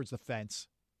over towards the fence.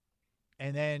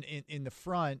 And then in the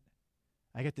front,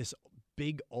 I got this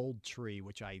big old tree,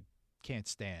 which I can't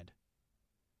stand.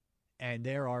 And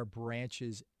there are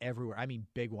branches everywhere. I mean,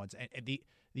 big ones. And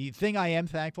the thing I am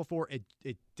thankful for, it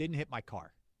didn't hit my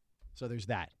car. So there's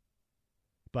that.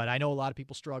 But I know a lot of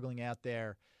people struggling out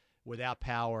there without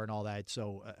power and all that.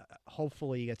 So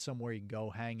hopefully you get somewhere you can go,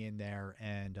 hang in there.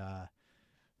 And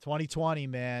 2020,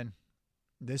 man,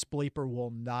 this bleeper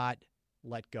will not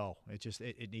let go.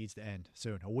 It needs to end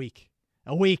soon. A week.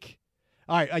 All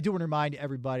right, I do want to remind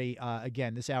everybody,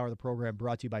 again, this hour of the program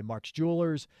brought to you by Mark's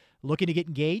Jewelers. Looking to get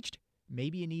engaged?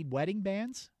 Maybe you need wedding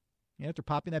bands? After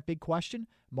popping that big question,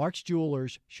 Mark's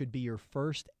Jewelers should be your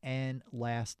first and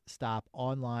last stop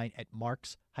online at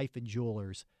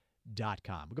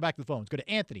marks-jewelers.com. We'll go back to the phones. Go to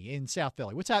Anthony in South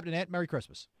Philly. What's happening, Ant? Merry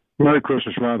Christmas. Merry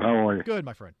Christmas, Rob. How are you? Good,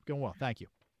 my friend. Going well. Thank you.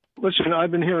 Listen, I've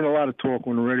been hearing a lot of talk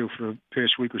on the radio for the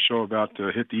past week or so about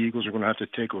the hit the Eagles are going to have to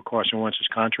take with Carson Wentz's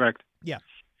contract. Yeah.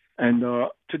 And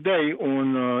today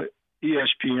on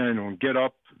ESPN, on Get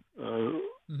Up,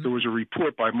 there was a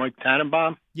report by Mike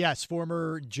Tannenbaum. Yes,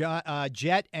 former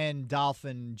Jet and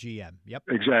Dolphin GM. Yep.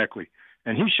 Exactly.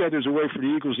 And he said there's a way for the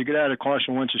Eagles to get out of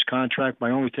Carson Wentz's contract by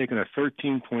only taking a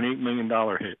 $13.8 million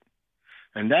hit.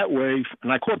 And that way,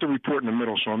 and I caught the report in the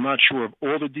middle, so I'm not sure of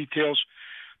all the details,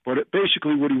 but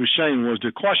basically what he was saying was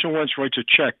that Carson Wentz writes a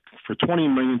check for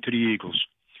 $20 million to the Eagles.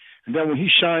 And then when he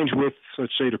signs with,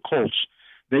 let's say, the Colts,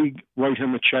 they write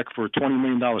him a check for a $20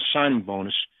 million signing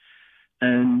bonus.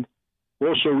 And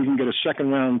also we can get a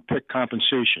second-round pick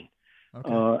compensation.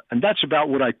 Okay. And that's about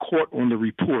what I caught on the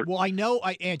report. Well, I know,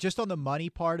 and just on the money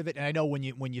part of it, and I know when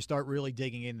you start really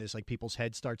digging in this, like people's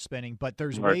heads start spinning. But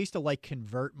there's ways to like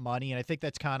convert money, and I think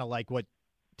that's kind of like what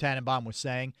Tannenbaum was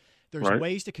saying. There's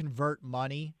ways to convert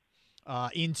money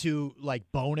into like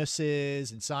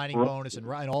bonuses and signing bonus and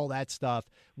all that stuff,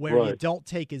 where you don't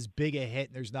take as big a hit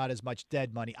and there's not as much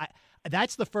dead money.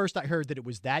 That's the first I heard that it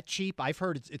was that cheap. I've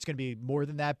heard it's going to be more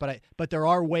than that, but there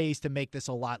are ways to make this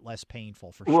a lot less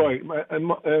painful for sure. Right.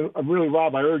 And really,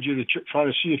 Rob, I urge you to try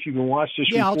to see if you can watch this.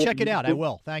 Yeah, I'll check it out. I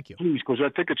will. Thank you. Please, because I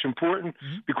think it's important.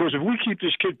 Mm-hmm. Because if we keep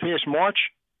this kid past March,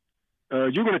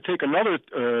 you're going to take another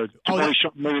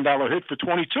 $20-something million hit for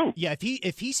 22. Yeah,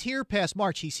 if he's here past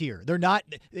March, he's here. They're not.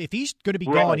 If he's going to be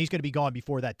gone, he's going to be gone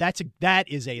before that. That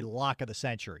is a lock of the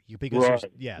century. Because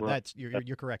that's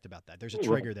you're correct about that. There's a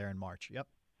trigger there in March. Yep.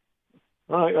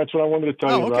 All right, that's what I wanted to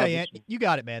tell you. Okay, Ant, you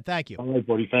got it, man. Thank you. All right,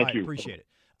 buddy. Thank you. Appreciate it.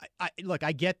 Look,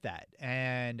 I get that,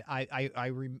 and there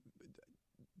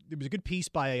was a good piece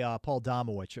by Paul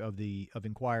Domowitch of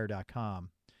Inquirer.com.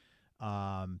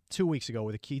 2 weeks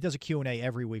ago he does a Q&A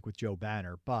every week with Joe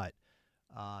Banner, but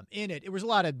in it was a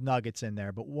lot of nuggets in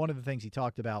there. But one of the things he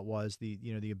talked about was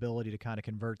the ability to kind of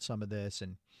convert some of this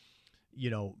and,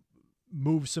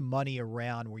 move some money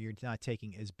around where you're not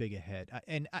taking as big a hit.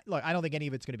 And look, I don't think any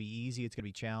of it's going to be easy. It's going to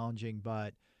be challenging,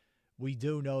 but we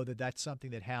do know that that's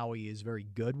something that Howie is very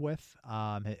good with.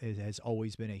 It has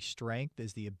always been a strength,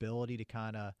 is the ability to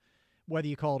kind of, whether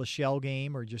you call it a shell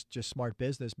game or just smart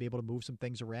business, be able to move some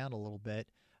things around a little bit,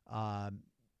 to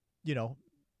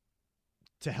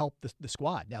help the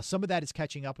squad. Now, some of that is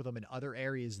catching up with them in other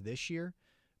areas this year.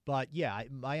 But, yeah,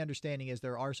 my understanding is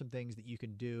there are some things that you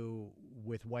can do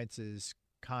with Wentz's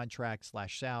contract /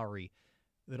 salary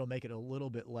that'll make it a little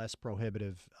bit less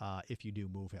prohibitive if you do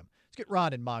move him. Let's get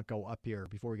Ron and Monco up here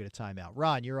before we get a timeout.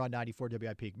 Ron, you're on 94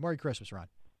 WIP. Merry Christmas, Ron.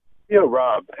 Yo,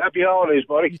 Rob. Happy holidays,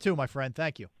 buddy. You too, my friend.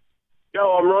 Thank you. Yo,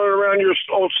 I'm running around your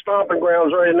old stomping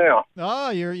grounds right now. Oh,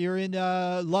 you're in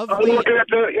lovely. I'm looking at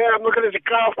the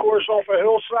golf course off a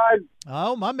hillside.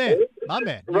 Oh, my man.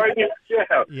 Right?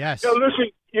 Yeah. Yes. Yo,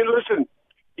 listen.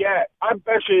 Yeah, I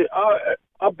bet you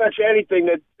anything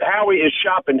that Howie is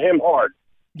shopping him hard.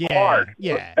 Yeah. Hard.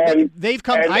 Yeah. And they've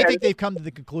come. I think they've come to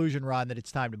the conclusion, Ron, that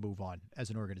it's time to move on as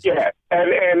an organization. Yeah.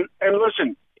 And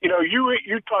listen,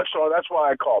 you touched on it. That's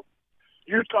why I called.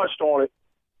 You touched on it.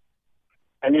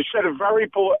 And you said it very,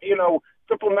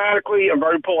 diplomatically and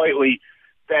very politely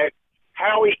that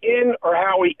Howie in or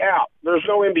Howie out. There's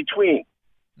no in between.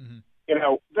 Mm-hmm.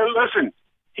 Listen,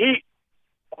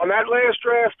 on that last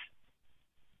draft,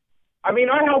 I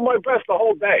held my breath the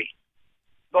whole day.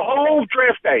 The whole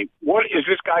draft day. What is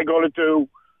this guy going to do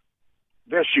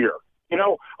this year?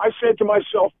 I said to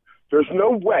myself, there is no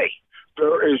way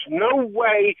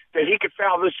that he could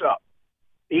foul this up.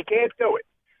 He can't do it.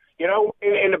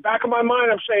 In the back of my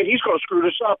mind, I'm saying he's going to screw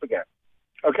this up again.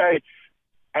 Okay?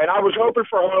 And I was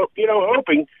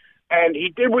hoping, and he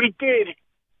did what he did.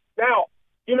 Now,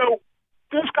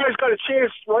 this guy's got a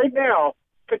chance right now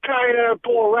to kind of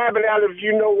pull a rabbit out of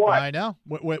what. I know.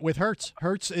 With Hurts.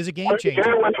 Hurts is a game changer.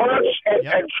 Yeah, with Hurts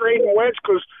and trading Wentz,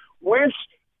 because Wentz,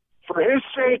 for his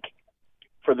sake,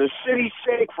 for the city's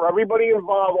sake, for everybody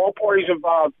involved, all parties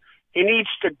involved, he needs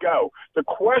to go. The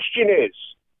question is,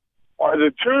 are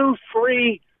the 2,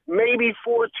 3, maybe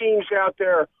 4 teams out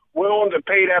there willing to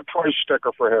pay that price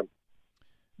sticker for him?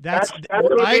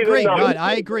 I agree, Ron.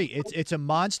 I agree. It's a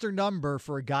monster number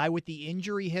for a guy with the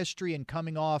injury history and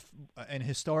coming off an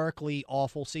historically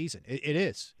awful season. It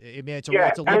is. It's a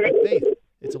leap of faith.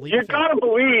 It's a leap of faith. You got to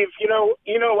believe. I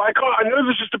know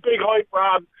this is the big hype,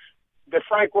 Rob. The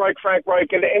Frank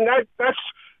Reich, and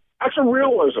that's a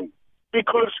realism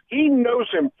because he knows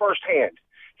him firsthand.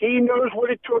 He knows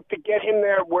what it took to get him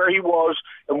there where he was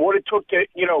and what it took to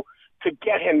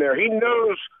get him there. He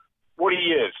knows what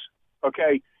he is.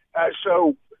 Okay.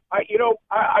 So I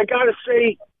got to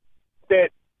say that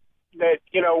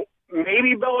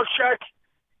maybe Belichick,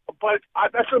 but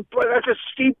that's a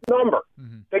steep number.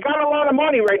 Mm-hmm. They got a lot of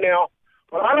money right now,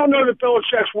 but I don't know that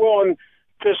Belichick's willing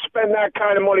to spend that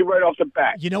kind of money right off the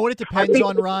bat. You know what it depends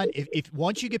on, Ron? If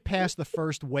once you get past the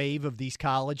first wave of these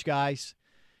college guys,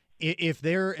 if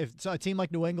a team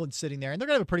like New England's sitting there, and they're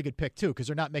going to have a pretty good pick too because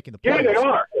they're not making the playoffs. Yeah, they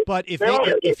are. But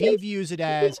if he views it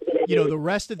as the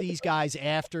rest of these guys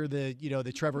after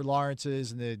the Trevor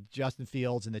Lawrences and the Justin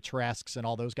Fields and the Trasks and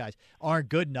all those guys aren't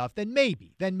good enough, then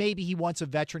maybe he wants a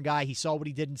veteran guy. He saw what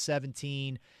he did in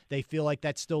 2017. They feel like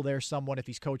that's still there someone if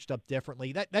he's coached up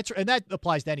differently. That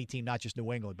applies to any team, not just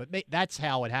New England. But that's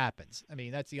how it happens. I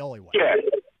mean, that's the only way. Yeah.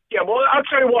 Yeah, well, I'll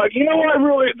tell you what. You know what?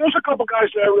 There's a couple guys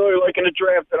that I really like in the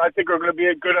draft that I think are going to be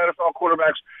good NFL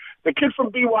quarterbacks. The kid from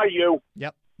BYU.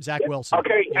 Yep, Zach Wilson.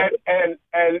 Okay, yep. and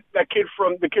the kid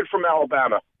from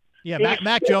Alabama. Yeah,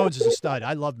 Mac Jones is a stud.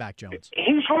 I love Mac Jones.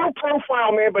 He's low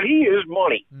profile, man, but he is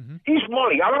money. Mm-hmm. He's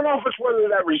money. I don't know if it's whether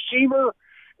that receiver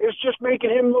is just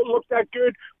making him look that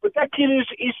good, but that kid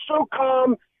he's so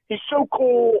calm. He's so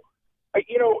cool.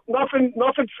 Nothing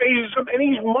phases him, and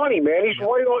he's money, man. He's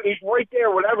right there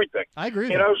with everything. I agree.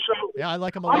 So yeah, I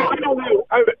like him a lot. I don't know.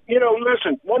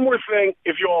 Listen, one more thing,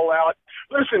 if you all allow it.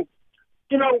 Listen,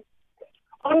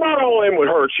 I'm not all in with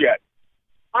Hurts yet.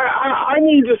 I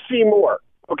need to see more.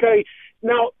 Okay,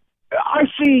 now I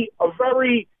see a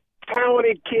very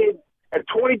talented kid at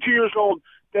 22 years old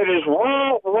that is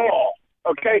raw.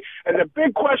 Okay, and the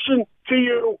big question to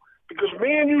you, because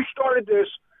me and you started this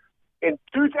in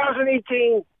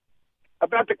 2018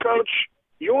 about the coach,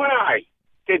 you and I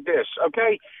did this,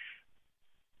 okay?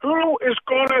 Who is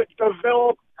going to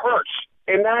develop Hurts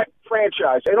in that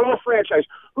franchise, in our franchise?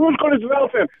 Who's going to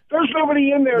develop him? There's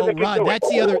nobody in there that can Ron, do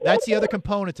it. that's the other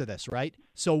component to this, right?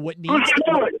 So what needs to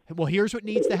do it? Well, here's what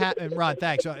needs to happen. Ron,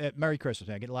 thanks. Merry Christmas,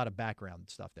 man. I get a lot of background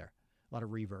stuff there, a lot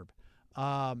of reverb.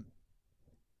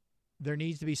 There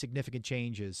needs to be significant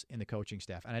changes in the coaching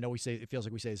staff. And I know it feels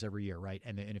like we say this every year, right?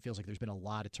 And it feels like there's been a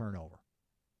lot of turnover.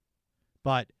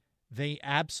 But they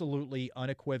absolutely,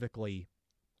 unequivocally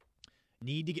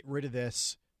need to get rid of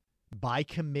this by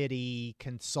committee,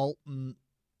 consultant,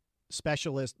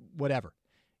 specialist, whatever.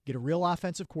 Get a real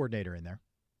offensive coordinator in there.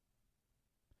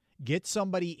 Get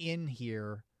somebody in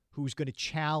here who's going to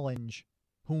challenge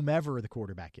whomever the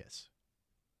quarterback is,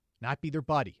 not be their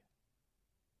buddy.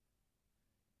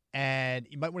 And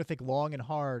you might want to think long and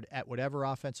hard at whatever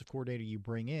offensive coordinator you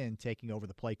bring in taking over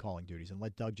the play calling duties and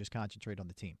let Doug just concentrate on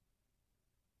the team.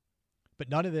 But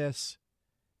none of this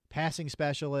passing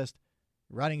specialist,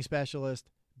 running specialist,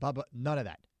 none of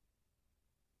that.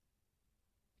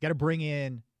 Got to bring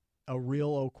in a real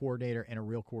O coordinator and a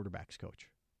real quarterbacks coach.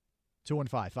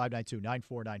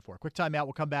 215-592-9494. Quick timeout.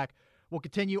 We'll come back. We'll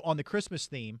continue on the Christmas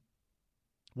theme,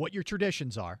 what your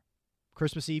traditions are,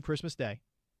 Christmas Eve, Christmas Day,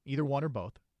 either one or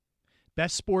both.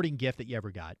 Best sporting gift that you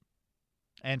ever got.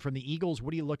 And from the Eagles,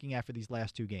 what are you looking at for these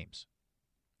last two games?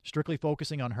 Strictly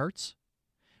focusing on Hurts?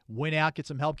 Win out, get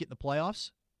some help, get in the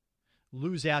playoffs?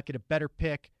 Lose out, get a better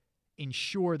pick,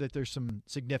 ensure that there's some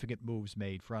significant moves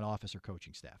made front office or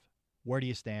coaching staff. Where do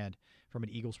you stand from an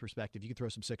Eagles perspective? You can throw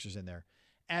some Sixers in there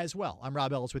as well. I'm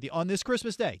Rob Ellis with you on this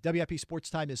Christmas Day. WIP Sports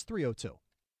Time is 3:02.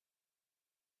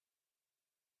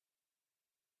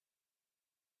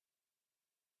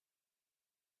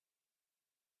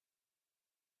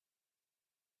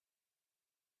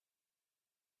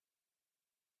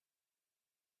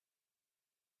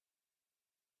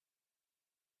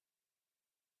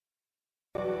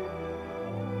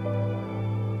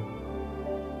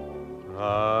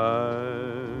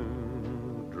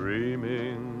 I'm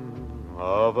dreaming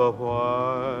of a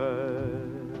white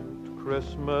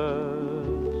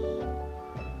Christmas,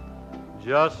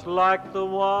 just like the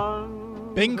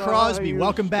one. Bing Crosby,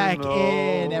 welcome back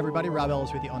in, everybody. Rob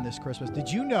Ellis with you on this Christmas. Did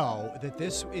you know that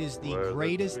this is the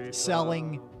greatest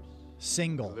selling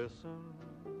single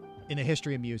in the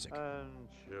history of music?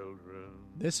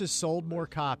 This has sold more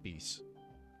copies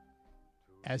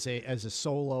as a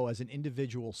solo, as an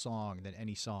individual song than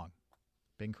any song.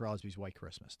 Bing Crosby's White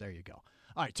Christmas. There you go.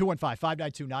 All right,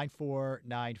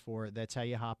 215-592-9494. That's how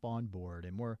you hop on board.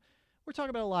 And we're talking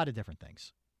about a lot of different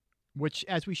things, which,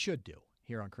 as we should do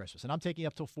here on Christmas. And I'm taking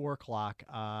up till 4 o'clock.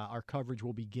 Our coverage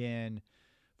will begin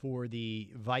for the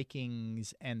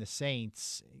Vikings and the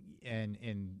Saints. And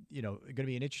going to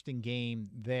be an interesting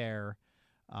game there.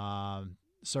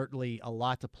 Certainly a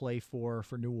lot to play for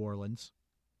New Orleans.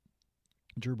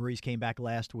 Drew Brees came back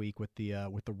last week with the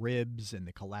ribs and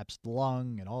the collapsed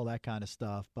lung and all that kind of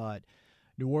stuff. But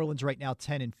New Orleans right now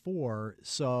 10-4,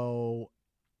 so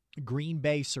Green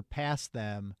Bay surpassed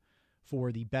them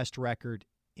for the best record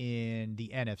in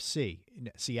the NFC.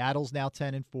 Seattle's now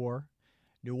 10-4.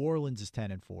 New Orleans is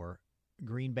 10-4.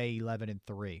 Green Bay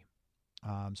 11-3.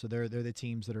 So they're the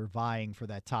teams that are vying for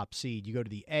that top seed. You go to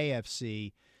the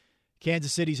AFC.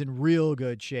 Kansas City's in real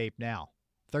good shape now,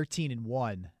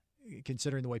 13-1.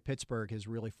 Considering the way Pittsburgh has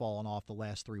really fallen off the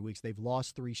last 3 weeks. They've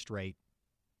lost 3 straight.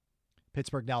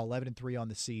 Pittsburgh now 11-3 on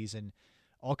the season.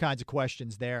 all kinds of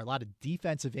questions there. A lot of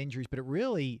defensive injuries, but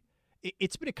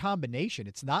it's been a combination.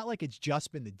 It's not like it's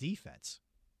just been the defense.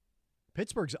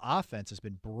 Pittsburgh's offense has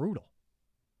been brutal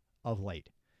of late.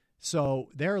 So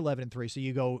they're 11-3. So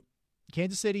you go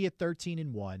Kansas City at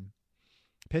 13-1,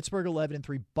 Pittsburgh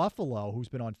 11-3, Buffalo, who's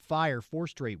been on fire, 4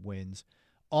 straight wins,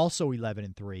 also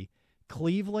 11-3,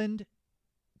 Cleveland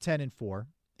 10-4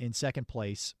 in second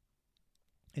place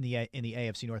in the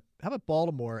AFC North. How about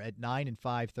Baltimore at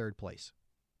 9-5, third place?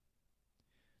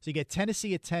 So you get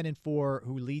Tennessee at 10-4,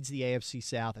 who leads the AFC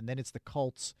South, and then it's the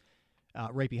Colts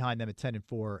right behind them at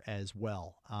 10-4 as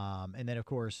well. And then, of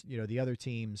course, the other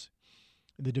teams,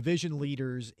 the division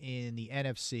leaders in the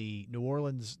NFC, New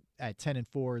Orleans at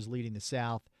 10-4 is leading the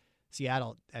South.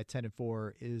 Seattle at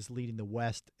 10-4 is leading the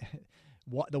West.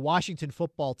 The Washington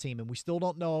football team, and we still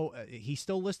don't know, he's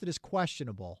still listed as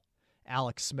questionable,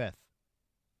 Alex Smith,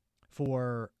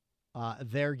 for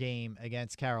their game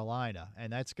against Carolina,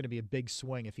 and that's going to be a big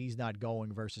swing if he's not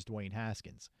going versus Dwayne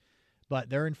Haskins. But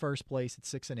they're in first place at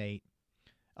 6-8.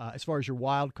 As far as your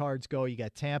wild cards go, you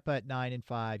got Tampa at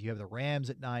 9-5. You have the Rams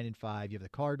at 9-5. You have the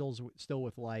Cardinals still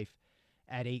with life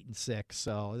at 8-6.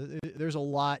 So there's a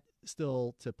lot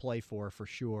still to play for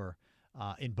sure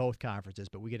in both conferences.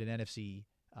 But we get an NFC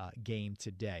game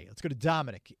today. Let's go to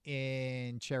Dominic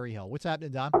in Cherry Hill. What's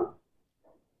happening, Dom?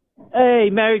 Hey,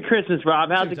 Merry Christmas, Rob.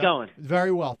 How's it going?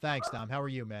 Very well, thanks, Dom. How are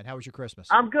you, man? How was your Christmas?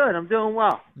 I'm good. I'm doing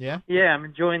well. Yeah? Yeah, I'm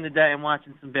enjoying the day. I'm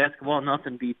watching some basketball.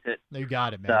 Nothing beats it. You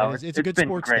got it, man. So it's a good been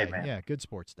sports great, day. man. Yeah, good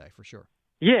sports day for sure.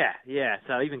 Yeah.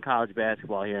 So even college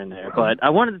basketball here and there. But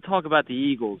I wanted to talk about the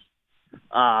Eagles.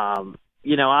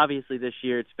 Obviously this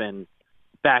year it's been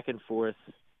back and forth,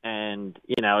 and,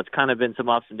 it's kind of been some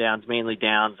ups and downs, mainly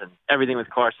downs, and everything with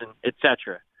Carson,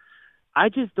 etc. I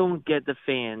just don't get the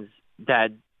fans that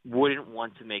wouldn't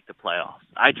want to make the playoffs.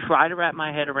 I try to wrap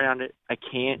my head around it. I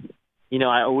can't.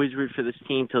 I always root for this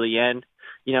team till the end.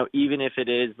 Even if it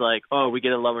is like, oh, we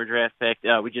get a lower draft pick,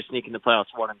 we just sneak in the playoffs,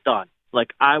 one and done. Like,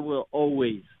 I will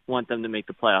always want them to make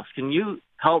the playoffs. Can you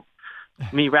help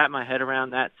me wrap my head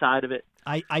around that side of it?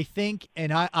 I think,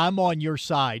 and I'm on your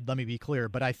side, let me be clear,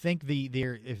 but I think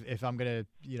if I'm going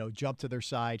to, jump to their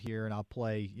side here and I'll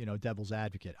play, devil's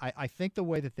advocate, I think the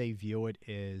way that they view it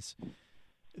is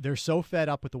they're so fed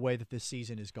up with the way that this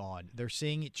season is gone. They're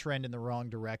seeing it trend in the wrong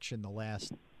direction the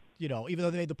last, even though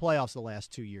they made the playoffs the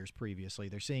last 2 years previously,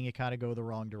 they're seeing it kind of go the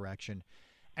wrong direction,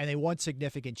 and they want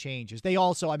significant changes. They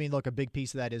also, look, a big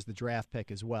piece of that is the draft pick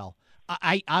as well.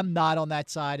 I'm not on that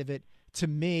side of it. To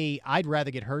me, I'd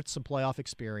rather get Hurts some playoff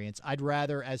experience. I'd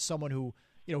rather, as someone who,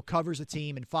 covers the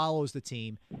team and follows the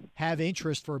team, have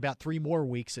interest for about 3 more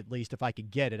weeks at least if I could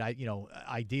get it,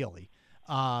 ideally.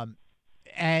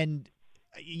 And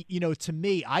to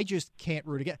me, I just can't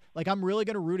root against. Like, I'm really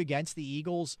going to root against the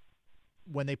Eagles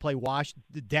when they play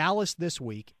Dallas this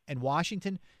week and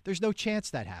Washington. There's no chance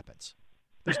that happens.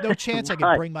 There's no chance I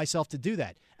can bring myself to do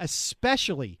that,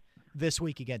 especially this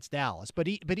week against Dallas. But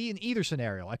in either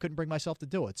scenario, I couldn't bring myself to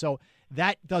do it. So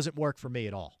that doesn't work for me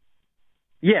at all.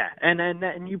 Yeah,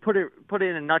 and you put it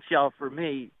in a nutshell for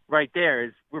me right there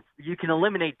is you can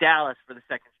eliminate Dallas for the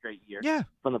second straight year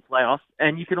from the playoffs,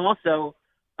 and you can also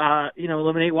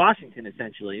eliminate Washington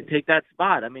essentially and take that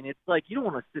spot. It's like you don't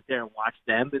want to sit there and watch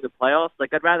them in the playoffs.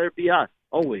 Like, I'd rather it be us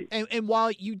always. And while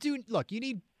you do look, you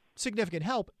need significant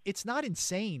help. It's not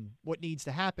insane what needs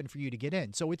to happen for you to get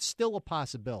in, so it's still a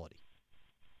possibility.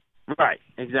 Right,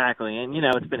 exactly. And,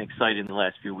 it's been exciting the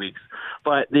last few weeks.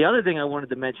 But the other thing I wanted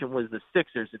to mention was the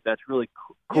Sixers, if that's really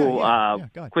cool.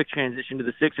 Quick transition to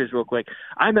the Sixers real quick.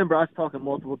 I remember us talking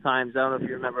multiple times. I don't know if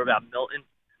you remember about Milton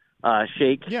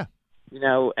Shake. Yeah.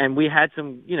 And we had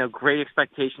some, great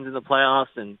expectations in the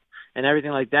playoffs and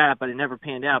everything like that, but it never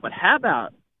panned out. But how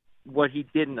about what he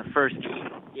did in the first game,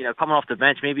 coming off the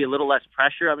bench, maybe a little less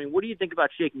pressure? What do you think about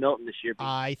Shake Milton this year?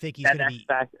 I think he's going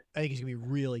to be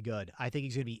really good. I think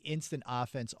he's going to be instant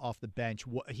offense off the bench.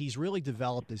 He's really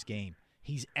developed his game.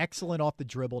 He's excellent off the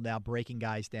dribble now, breaking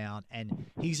guys down,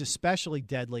 and he's especially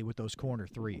deadly with those corner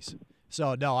threes.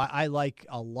 So, no, I like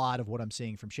a lot of what I'm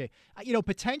seeing from Shake.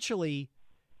 Potentially,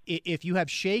 if you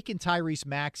have Shake and Tyrese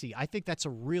Maxey, I think that's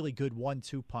a really good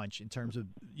 1-2 punch in terms of,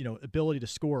 ability to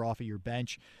score off of your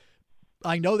bench.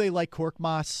 I know they like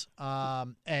Korkmaz,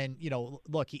 and,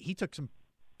 look, he took some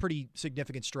pretty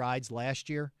significant strides last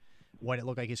year when it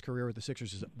looked like his career with the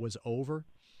Sixers was over.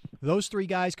 Those 3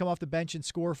 guys come off the bench and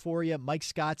score for you. Mike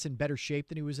Scott's in better shape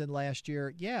than he was in last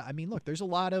year. Yeah, look, there's a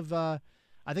lot of I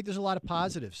think there's a lot of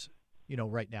positives,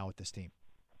 right now with this team.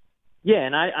 Yeah,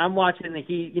 and I'm watching the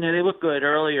Heat. You know, they look good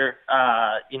earlier.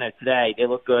 Today they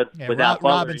look good without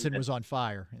Butler. Robinson was on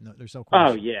fire. There's no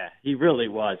question. Oh yeah, he really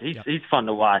was. He's fun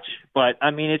to watch. But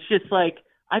I mean, it's just like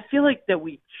I feel like that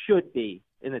we should be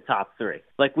in the top 3.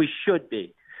 Like we should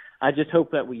be. I just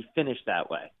hope that we finish that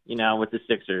way. You know, with the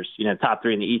Sixers. You know, top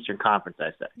 3 in the Eastern Conference. I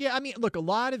say. Yeah, I mean, look, a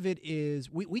lot of it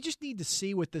is we just need to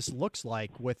see what this looks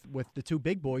like with the 2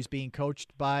 big boys being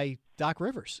coached by Doc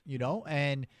Rivers. You know,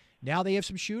 and now they have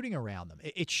some shooting around them.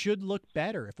 It should look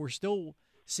better. If we're still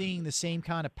seeing the same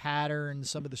kind of patterns,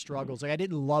 some of the struggles. Like I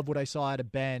didn't love what I saw out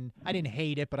of Ben. I didn't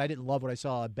hate it, but I didn't love what I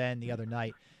saw out of Ben the other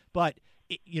night. But,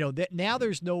 now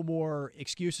there's no more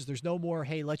excuses. There's no more,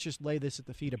 hey, let's just lay this at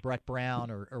the feet of Brett Brown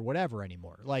or whatever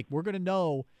anymore. Like we're going to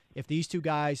know if these 2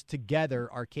 guys together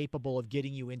are capable of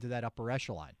getting you into that upper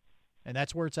echelon. And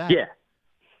that's where it's at. Yeah.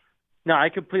 No, I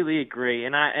completely agree.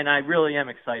 And I really am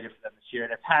excited for them this year.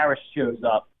 And if Harris shows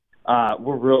up,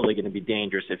 we're really going to be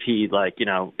dangerous if he,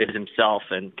 is himself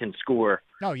and can score.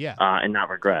 Oh, yeah. And not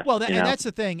regret. Well, and that's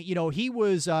the thing. You know, he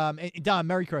was Don,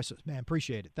 Merry Christmas. Man,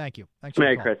 appreciate it. Thank you. Thanks for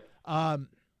Merry the call. Christmas.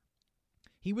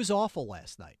 He was awful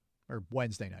last night, or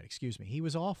Wednesday night, excuse me. He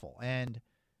was awful. And,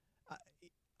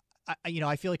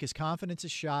 I feel like his confidence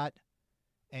is shot,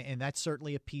 and that's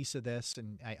certainly a piece of this.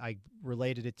 And I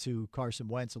related it to Carson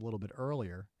Wentz a little bit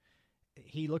earlier.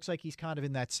 He looks like he's kind of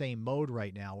in that same mode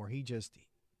right now where he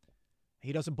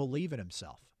doesn't believe in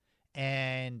himself.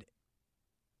 And,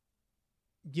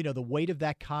 the weight of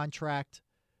that contract,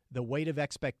 the weight of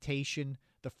expectation,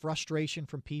 the frustration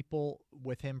from people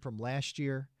with him from last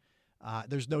year,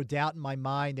 there's no doubt in my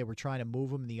mind they were trying to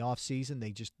move him in the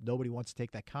offseason. Nobody wants to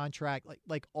take that contract.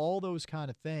 Like all those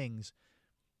kind of things,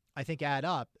 I think add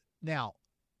up. Now,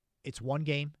 it's one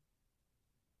game.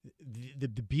 The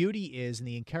beauty is, and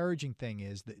the encouraging thing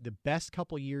is, the best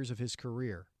couple years of his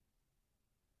career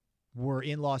were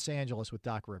in Los Angeles with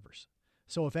Doc Rivers.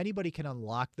 So if anybody can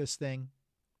unlock this thing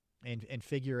and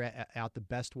figure out the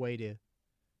best way to,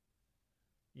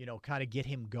 kind of get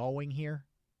him going here,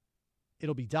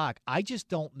 it'll be Doc. I just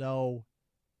don't know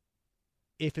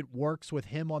if it works with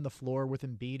him on the floor with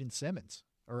Embiid and Simmons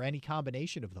or any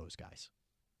combination of those guys.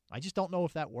 I just don't know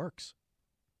if that works.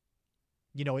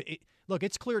 Look,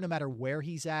 it's clear no matter where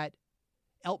he's at,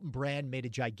 Elton Brand made a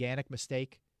gigantic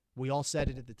mistake. We all said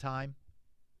it at the time.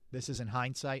 This is in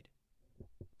hindsight,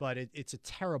 but it's a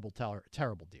terrible,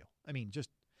 terrible deal. I mean,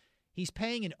 he's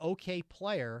paying an okay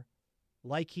player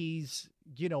like he's,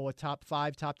 a top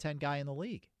 5, top 10 guy in the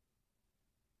league.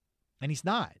 And he's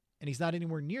not. And he's not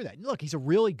anywhere near that. Look, he's a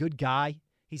really good guy.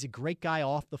 He's a great guy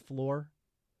off the floor.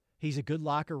 He's a good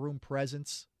locker room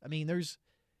presence. I mean, there's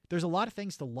a lot of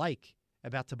things to like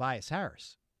about Tobias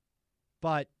Harris.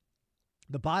 But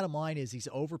the bottom line is he's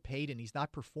overpaid and he's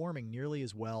not performing nearly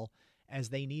as well as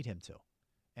they need him to.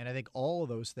 And I think all of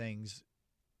those things,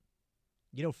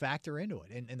 factor into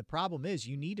it. And the problem is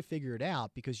you need to figure it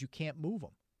out because you can't move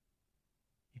him.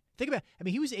 Think about it. I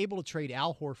mean, he was able to trade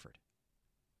Al Horford.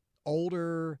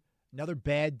 Older, another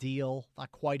bad deal.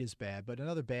 Not quite as bad, but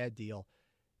another bad deal.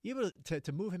 You able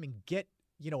to move him and get,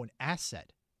 an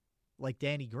asset like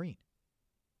Danny Green.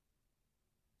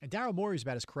 And Daryl Morey is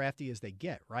about as crafty as they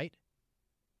get, right?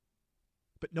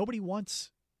 But nobody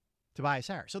wants Tobias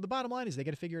Harris. So the bottom line is they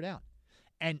got to figure it out.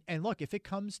 And look, if it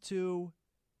comes to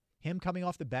him coming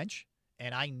off the bench,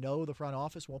 and I know the front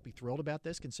office won't be thrilled about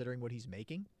this considering what he's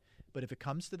making, but if it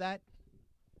comes to that,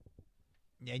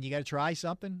 and you got to try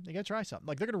something, you got to try something.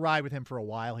 Like, they're going to ride with him for a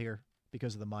while here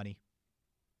because of the money.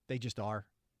 They just are.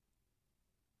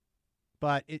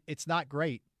 But it's not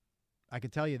great. I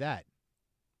can tell you that.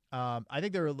 I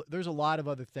think there's a lot of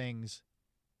other things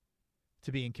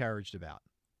to be encouraged about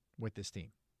with this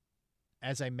team.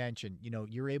 As I mentioned,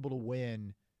 you're able to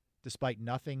win despite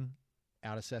nothing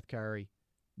out of Seth Curry,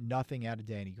 nothing out of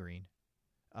Danny Green,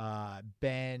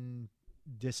 Ben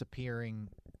disappearing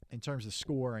in terms of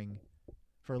scoring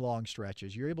for long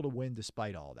stretches. You're able to win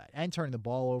despite all that and turning the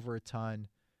ball over a ton.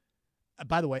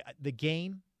 By the way, the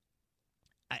game,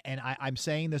 and I'm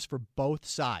saying this for both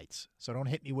sides, so don't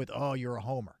hit me with, oh, you're a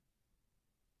homer,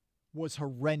 was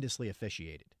horrendously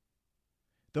officiated.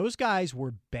 Those guys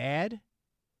were bad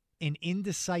and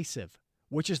indecisive,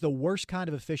 which is the worst kind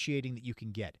of officiating that you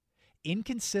can get.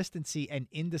 Inconsistency and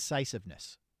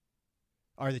indecisiveness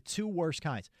are the two worst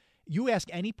kinds. You ask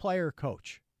any player or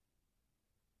coach,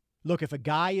 look, if a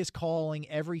guy is calling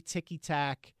every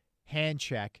ticky-tack hand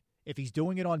check, if he's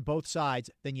doing it on both sides,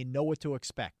 then you know what to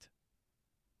expect.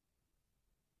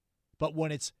 But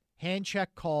when it's hand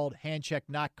check called, hand check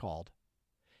not called,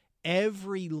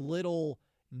 every little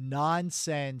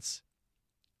nonsense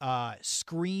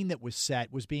screen that was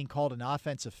set was being called an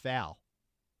offensive foul.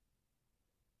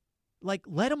 Like,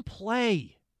 let him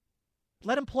play.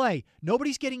 Let him play.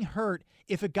 Nobody's getting hurt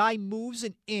if a guy moves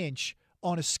an inch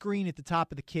on a screen at the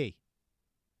top of the key.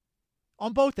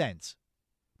 On both ends.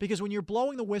 Because when you're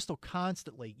blowing the whistle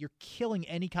constantly, you're killing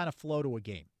any kind of flow to a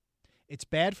game. It's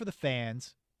bad for the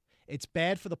fans, it's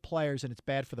bad for the players, and it's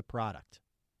bad for the product.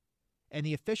 And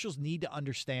the officials need to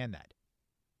understand that.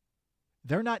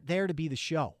 They're not there to be the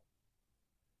show.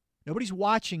 Nobody's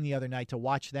watching the other night to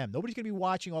watch them. Nobody's going to be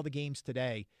watching all the games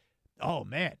today. Oh,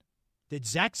 man. Did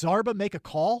Zach Zarba make a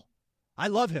call? I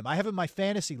love him. I have him in my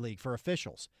fantasy league for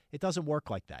officials. It doesn't work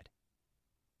like that.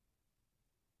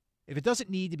 If it doesn't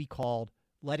need to be called,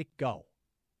 let it go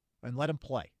and let him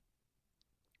play.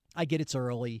 I get it's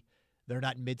early. They're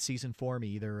not in midseason form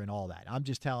either and all that. I'm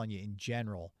just telling you, in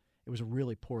general, it was a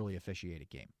really poorly officiated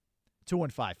game.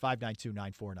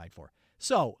 215-592-9494.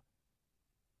 So,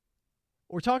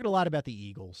 we're talking a lot about the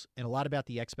Eagles and a lot about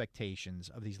the expectations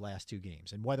of these last two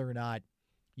games and whether or not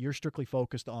you're strictly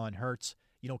focused on Hurts.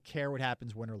 You don't care what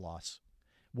happens, win or loss.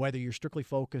 Whether you're strictly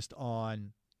focused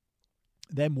on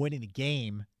them winning the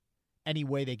game any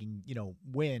way they can,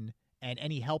 win, and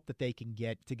any help that they can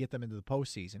get to get them into the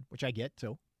postseason, which I get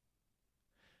too.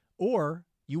 Or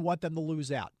you want them to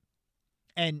lose out.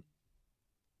 And,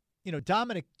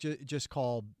 Dominic just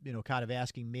called, kind of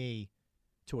asking me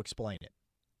to explain it.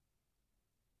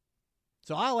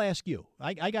 So I'll ask you.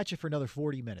 I got you for another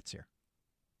 40 minutes here.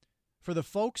 For the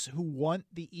folks who want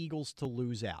the Eagles to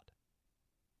lose out,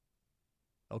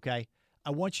 okay,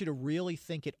 I want you to really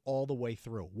think it all the way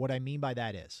through. What I mean by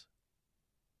that is,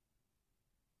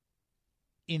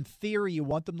 in theory, you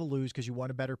want them to lose because you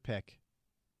want a better pick.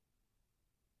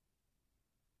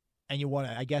 And you want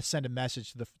to, I guess, send a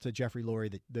message to Jeffrey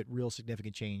Lurie that real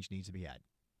significant change needs to be had.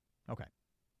 Okay.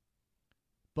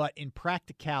 But in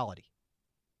practicality,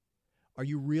 are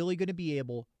you really going to be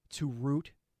able to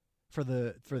root for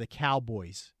the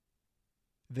Cowboys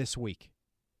this week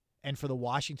and for the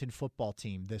Washington football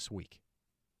team this week?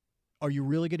 Are you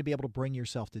really going to be able to bring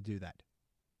yourself to do that?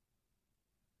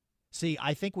 See,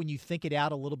 I think when you think it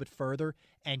out a little bit further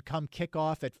and come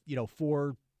kickoff at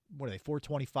 4:25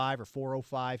 or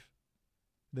 4:05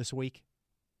 this week.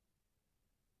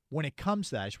 When it comes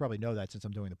to that, I should probably know that since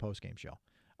I'm doing the postgame show.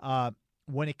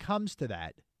 When it comes to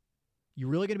that, you're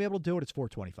really going to be able to do it. It's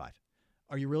 4:25.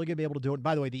 Are you really going to be able to do it? And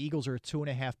by the way, the Eagles are a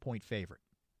 2.5-point favorite.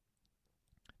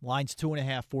 Line's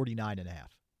 2.5, 49.5.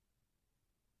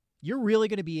 You're really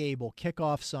going to be able,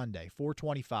 kickoff Sunday,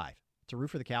 4:25, to root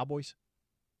for the Cowboys?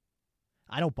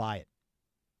 I don't buy it.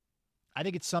 I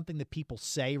think it's something that people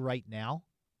say right now.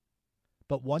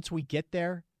 But once we get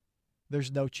there,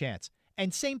 there's no chance.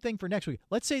 And same thing for next week.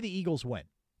 Let's say the Eagles win.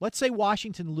 Let's say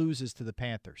Washington loses to the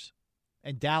Panthers.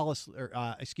 And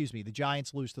the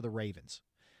Giants lose to the Ravens.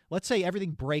 Let's say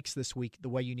everything breaks this week the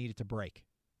way you need it to break.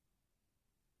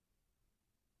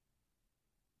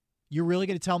 You're really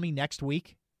going to tell me next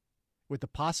week, with the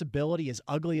possibility as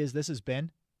ugly as this has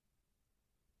been,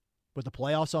 with the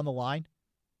playoffs on the line,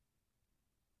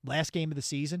 last game of the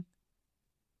season,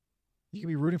 you can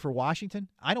be rooting for Washington?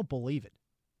 I don't believe it.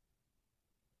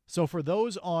 So for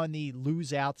those on the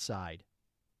lose out side,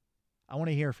 I want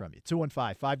to hear from you.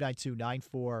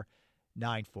 215-592-9494.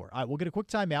 All right, we'll get a quick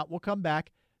timeout. We'll come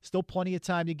back. Still plenty of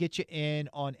time to get you in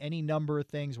on any number of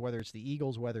things, whether it's the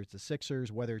Eagles, whether it's the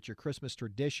Sixers, whether it's your Christmas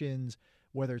traditions,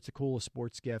 whether it's the coolest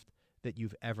sports gift that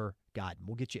you've ever gotten.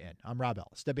 We'll get you in. I'm Rob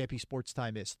Ellis. WIP Sports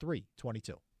Time is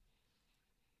 3:22.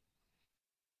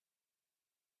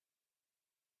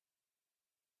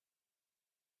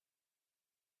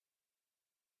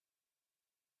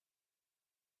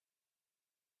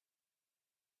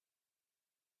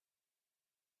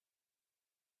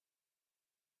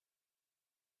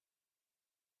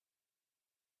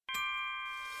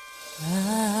 I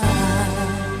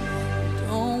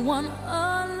don't want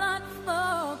a lot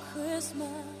for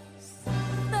Christmas.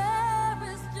 There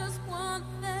is just one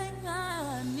thing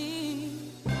I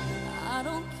need. I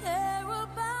don't care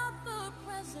about the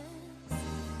presents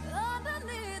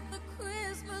underneath the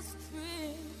Christmas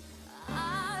tree.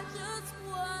 I just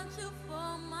want you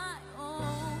for my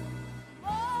own,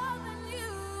 more than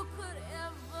you could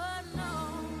ever know.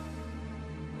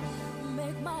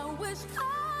 Make my wish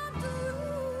come true.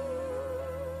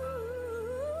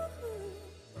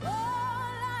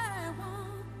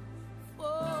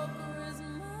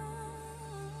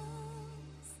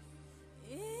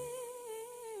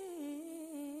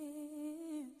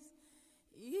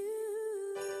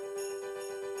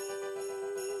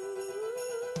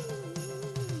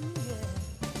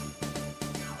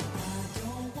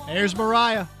 There's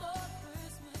Mariah.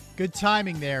 Good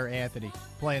timing there, Anthony,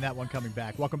 playing that one coming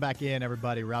back. Welcome back in,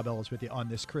 everybody. Rob Ellis with you on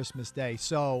this Christmas day.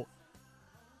 So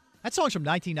That song's from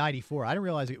 1994. I didn't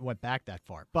realize it went back that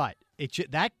far. But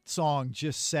that song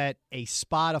just set a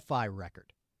Spotify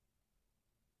record.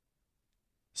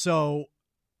 So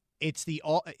it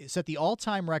set the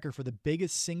all-time record for the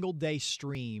biggest single-day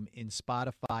stream in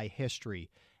Spotify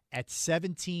history at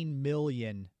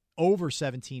over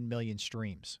 17 million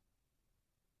streams,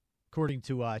 according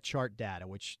to chart data,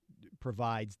 which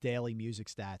provides daily music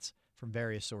stats from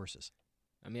various sources.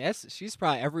 I mean, she's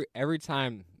probably every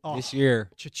time this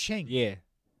year. Cha-ching. Yeah. Can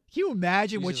you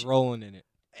imagine she's just rolling in it?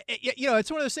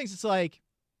 It's one of those things. It's like,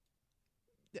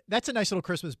 that's a nice little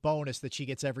Christmas bonus that she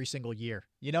gets every single year.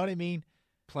 You know what I mean?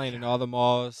 Playing in all the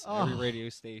malls, every radio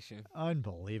station.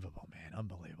 Unbelievable, man.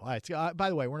 Unbelievable. All right, by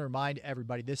the way, I want to remind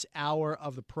everybody this hour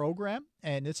of the program,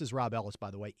 and this is Rob Ellis,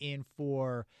 by the way, in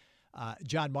for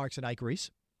John Marks and Ike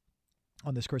Reese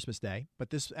on this Christmas Day. But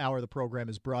this hour of the program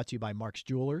is brought to you by Marks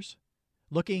Jewelers.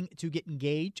 Looking to get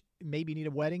engaged, maybe need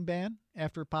a wedding band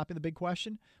after popping the big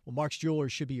question? Well, Marks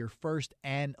Jewelers should be your first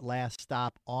and last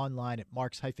stop online at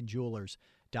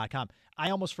marks-jewelers.com. I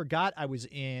almost forgot I was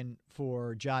in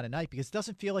for John and Ike because it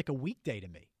doesn't feel like a weekday to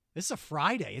me. This is a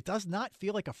Friday. It does not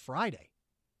feel like a Friday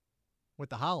with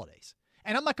the holidays.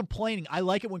 And I'm not complaining. I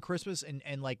like it when Christmas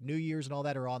and like New Year's and all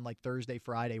that are on like Thursday,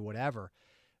 Friday, whatever.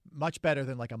 Much better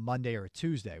than like a Monday or a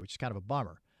Tuesday, which is kind of a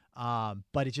bummer.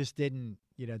 But it just didn't,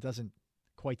 it doesn't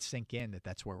quite sink in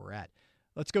that's where we're at.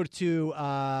 Let's go to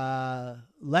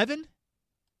Levin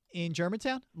in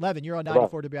Germantown. Levin, you're on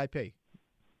 94 WIP.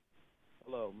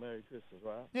 Hello, Merry Christmas,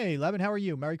 Rob. Hey, Levin, how are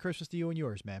you? Merry Christmas to you and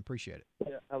yours, man. Appreciate it.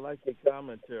 Yeah, I like your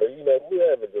commentary. We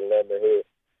have a dilemma here.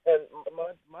 And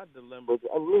my dilemma,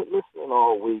 I'm listening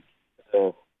all week.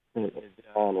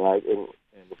 John, right?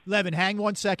 Levin, hang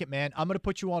 1 second, man. I'm going to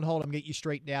put you on hold. I'm going to get you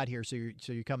straightened out here so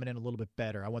you're coming in a little bit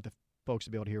better. I want the folks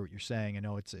to be able to hear what you're saying. I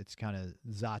know it's kind of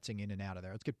zotzing in and out of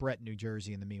there. Let's get Brett in New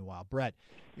Jersey in the meanwhile. Brett,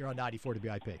 you're on 94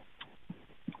 WIP.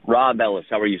 Rob Ellis,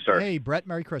 how are you, sir? Hey, Brett,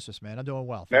 Merry Christmas, man. I'm doing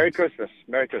well. Merry Christmas.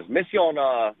 Merry Christmas. Miss you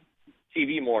on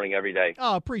TV morning every day.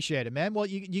 Oh, appreciate it, man. Well,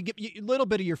 you get a little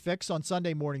bit of your fix on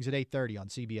Sunday mornings at 8:30 on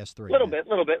CBS 3. Little bit,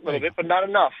 but not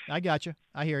enough. I got you.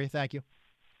 I hear you. Thank you.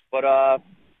 But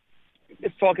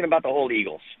it's talking about the whole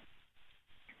Eagles.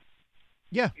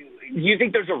 Yeah. Do you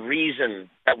think there's a reason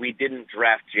that we didn't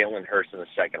draft Jalen Hurts in the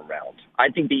second round? I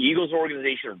think the Eagles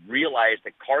organization realized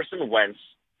that Carson Wentz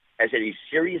has had a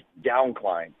serious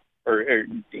downward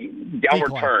turn yeah.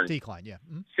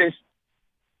 Mm-hmm. Since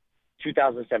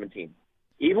 2017.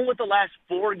 Even with the last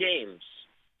 4 games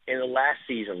in the last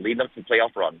season leading up to the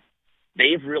playoff run,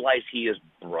 they've realized he is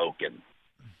broken.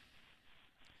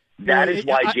 That is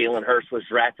why Jalen Hurts was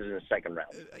drafted in the second round.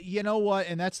 You know what?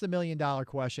 And that's the $1 million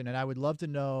question. And I would love to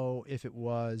know if it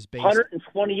was based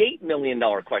 $128 million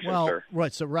question, sir.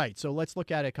 Right. So let's look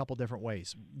at it a couple different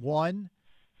ways. One,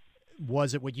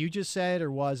 was it what you just said, or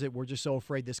was it we're just so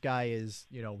afraid this guy is,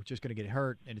 just going to get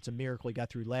hurt and it's a miracle he got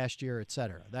through last year, et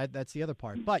cetera? That's the other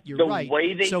part. But you're right. The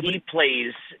way that he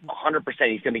plays,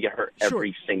 100%, he's going to get hurt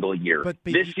every single year. But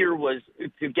this year was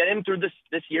to get him through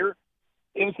this year.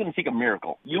 It was going to take a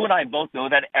miracle. You and I both know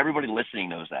that. Everybody listening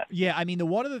knows that. Yeah, I mean, the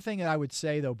one other thing that I would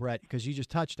say, though, Brett, because you just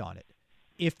touched on it,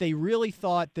 if they really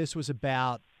thought this was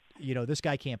about, this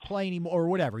guy can't play anymore or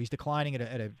whatever, he's declining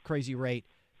at a crazy rate,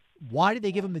 why did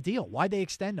they give him the deal? Why did they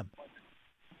extend him?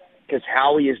 Because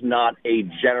Howie is not a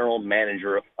general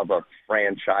manager of a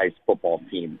franchise football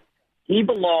team. He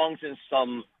belongs in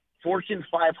some Fortune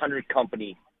 500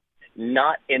 company,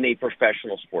 not in a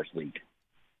professional sports league.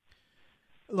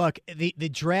 Look, the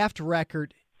draft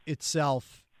record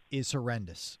itself is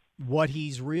horrendous. What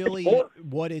he's really,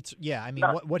 what he's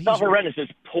horrendous.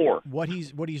 It's poor. What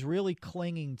he's really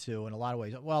clinging to in a lot of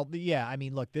ways. Well, yeah, I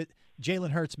mean, look,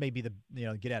 Jalen Hurts may be the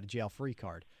get out of jail free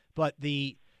card, but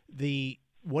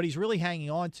what he's really hanging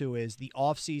on to is the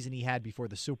offseason he had before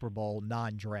the Super Bowl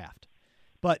non-draft.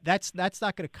 But that's not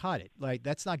going to cut it. Like,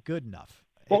 that's not good enough.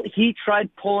 Well, he tried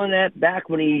pulling that back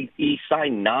when he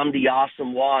signed Nnamdi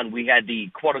Asomugha, and we had the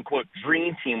quote-unquote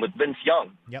dream team with Vince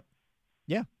Young. Yep.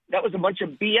 Yeah. That was a bunch of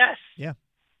BS. Yeah.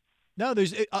 No,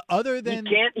 there's other than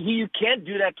you can't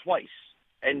do that twice.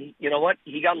 And you know what?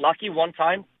 He got lucky one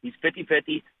time. He's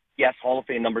 50-50. Yes, Hall of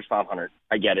Fame number's 500.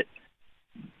 I get it.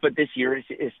 But this year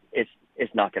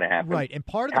it's not going to happen. Right. And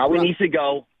part of Howie needs to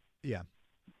go. Yeah.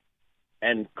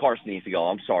 And Carson needs to go.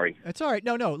 I'm sorry. That's all right.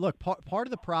 No. Look, part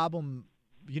of the problem,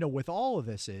 with all of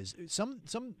this is some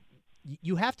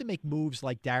you have to make moves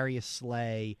like Darius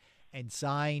Slay and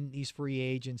sign these free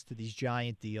agents to these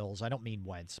giant deals. I don't mean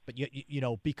Wentz, but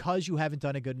because you haven't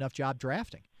done a good enough job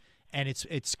drafting. And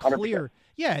it's clear. 100%.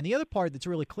 Yeah, and the other part that's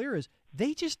really clear is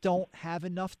they just don't have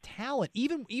enough talent.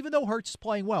 Even though Hurts is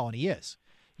playing well, and he is,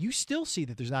 you still see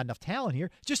that there's not enough talent here.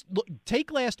 Just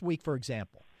take last week, for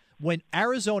example. When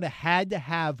Arizona had to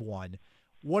have one,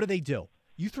 what do?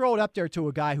 You throw it up there to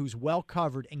a guy who's well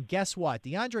covered, and guess what?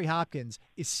 DeAndre Hopkins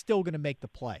is still going to make the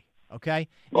play, okay?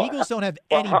 Well, Eagles don't have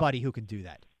anybody who can do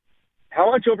that. How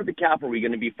much over the cap are we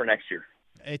going to be for next year?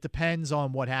 It depends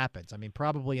on what happens. I mean,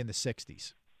 probably in the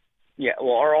 60s. Yeah,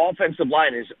 well, our offensive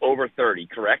line is over 30,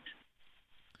 correct?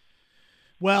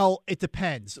 Well, it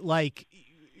depends. Like,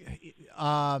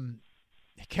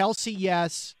 Kelsey,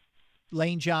 yes.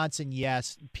 Lane Johnson,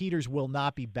 yes. Peters will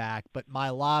not be back, but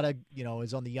Mailata,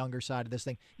 is on the younger side of this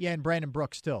thing. Yeah, and Brandon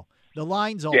Brooks too. The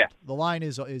line's old. Yeah. The line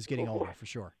is getting older for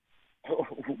sure.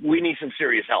 We need some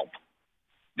serious help.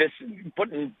 This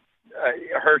putting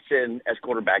Hurts in as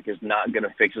quarterback is not going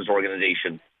to fix his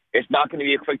organization. It's not going to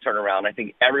be a quick turnaround. I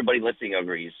think everybody listening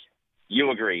agrees.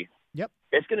 You agree. Yep.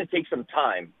 It's going to take some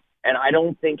time. And I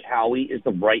don't think Howie is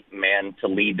the right man to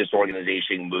lead this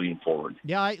organization moving forward.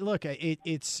 Yeah,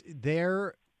 it's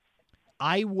there.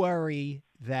 I worry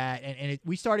that,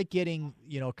 we started getting,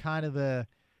 kind of the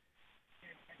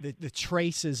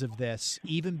traces of this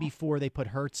even before they put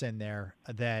Hurts in there,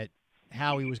 that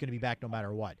Howie was going to be back no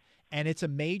matter what. And it's a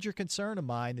major concern of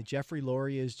mine that Jeffrey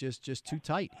Lurie is just too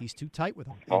tight. He's too tight with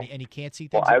him, and he can't see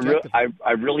things objectively.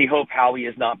 I really hope Howie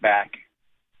is not back.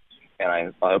 And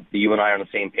I hope that you and I are on the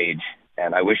same page.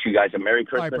 And I wish you guys a Merry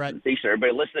Christmas. All right, Brett.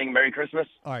 Everybody listening, Merry Christmas.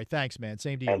 All right, thanks, man.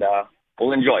 Same to you. And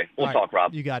we'll enjoy. We'll All talk, right.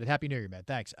 Rob. You got it. Happy New Year, man.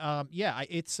 Thanks.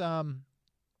 It's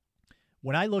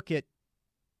when I look at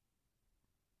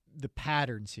the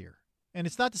patterns here, and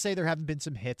it's not to say there haven't been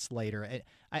some hits later.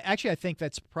 I think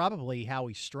that's probably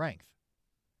Howie's strength,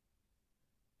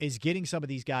 is getting some of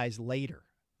these guys later.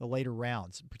 The later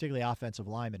rounds, particularly offensive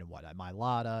linemen and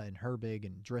Mailata and Herbig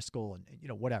and Driscoll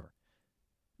and whatever.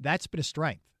 That's been a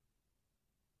strength.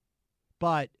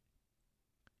 But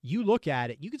you look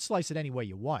at it, you can slice it any way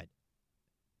you want.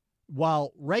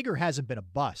 While Reagor hasn't been a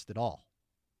bust at all.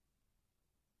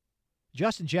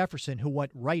 Justin Jefferson, who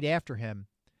went right after him,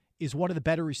 is one of the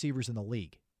better receivers in the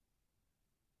league.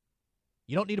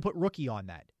 You don't need to put rookie on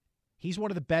that. He's one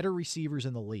of the better receivers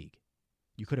in the league.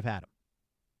 You could have had him.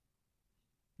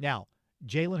 Now,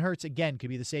 Jalen Hurts, again, could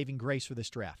be the saving grace for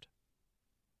this draft.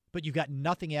 But you've got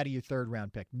nothing out of your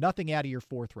third-round pick, nothing out of your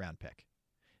fourth-round pick.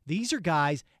 These are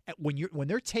guys, when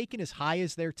they're taken as high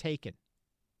as they're taken,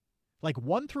 like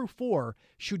 1 through 4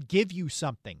 should give you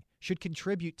something, should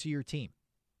contribute to your team.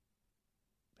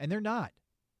 And they're not.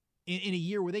 In a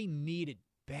year where they needed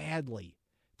badly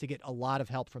to get a lot of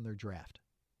help from their draft.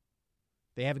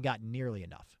 They haven't gotten nearly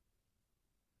enough.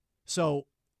 So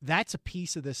that's a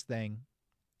piece of this thing.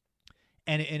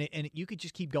 And you could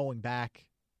just keep going back.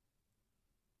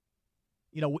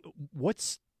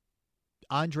 What's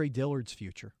Andre Dillard's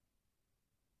future?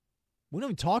 We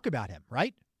don't even talk about him,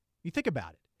 right? You think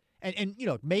about it. And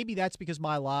maybe that's because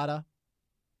Mailata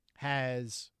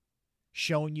has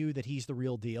shown you that he's the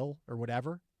real deal or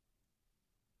whatever.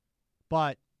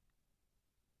 But,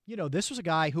 this was a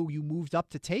guy who you moved up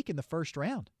to take in the first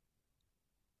round.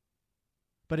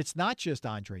 But it's not just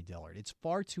Andre Dillard. It's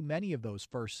far too many of those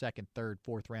first, second, third,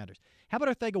 fourth rounders. How about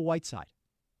Arcega-Whiteside?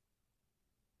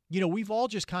 We've all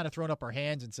just kind of thrown up our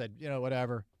hands and said,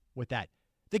 whatever with that.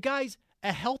 The guy's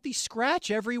a healthy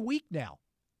scratch every week now,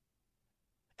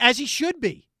 as he should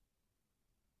be.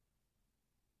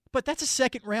 But that's a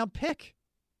second-round pick.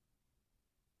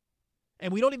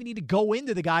 And we don't even need to go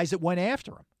into the guys that went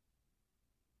after him.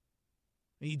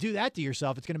 And you do that to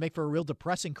yourself, it's going to make for a real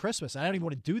depressing Christmas. And I don't even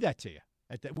want to do that to you.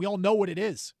 We all know what it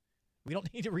is. We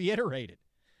don't need to reiterate it.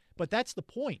 But that's the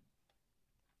point.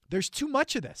 There's too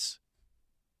much of this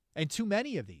and too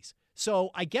many of these.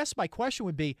 So I guess my question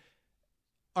would be,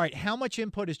 all right, how much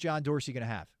input is John Dorsey going to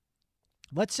have?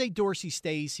 Let's say Dorsey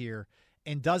stays here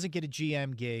and doesn't get a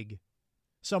GM gig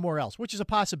somewhere else, which is a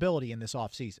possibility in this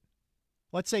offseason.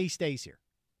 Let's say he stays here.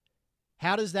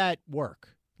 How does that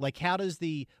work? Like,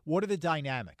 what are the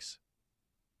dynamics?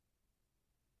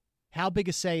 How big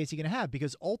a say is he going to have?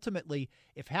 Because ultimately,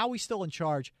 if Howie's still in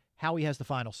charge, Howie has the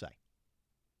final say.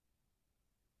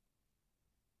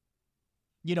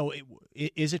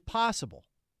 Is it possible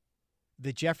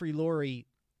that Jeffrey Lurie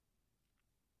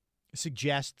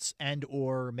suggests and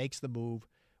or makes the move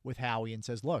with Howie and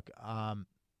says, look, I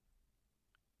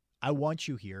want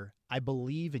you here. I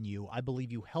believe in you. I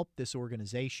believe you helped this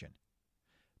organization.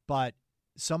 But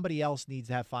somebody else needs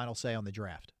to have final say on the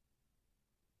draft.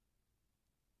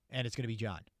 And it's going to be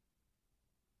John.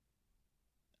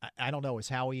 I don't know. Is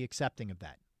Howie accepting of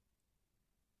that?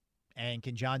 And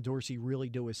can John Dorsey really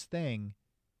do his thing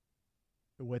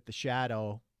with the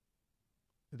shadow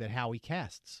that Howie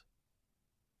casts?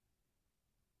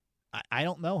 I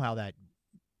don't know how that,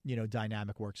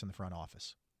 dynamic works in the front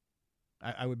office.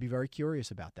 I would be very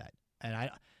curious about that. And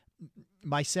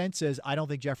my sense is I don't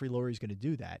think Jeffrey Lurie is going to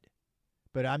do that.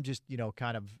 But I'm just,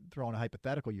 kind of throwing a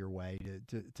hypothetical your way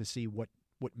to see what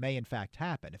may in fact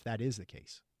happen if that is the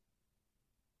case.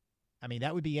 I mean,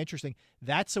 that would be interesting.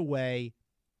 That's a way,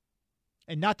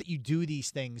 and not that you do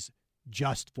these things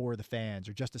just for the fans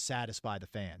or just to satisfy the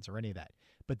fans or any of that,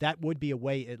 but that would be a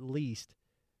way at least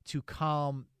to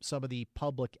calm some of the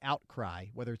public outcry,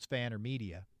 whether it's fan or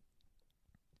media,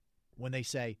 when they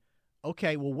say,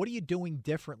 okay, well, what are you doing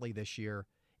differently this year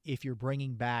if you're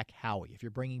bringing back Howie, if you're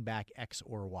bringing back X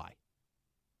or Y?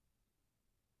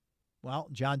 Well,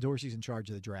 John Dorsey's in charge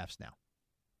of the drafts now.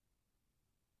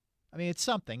 I mean, it's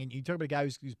something. And you talk about a guy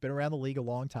who's been around the league a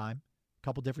long time, a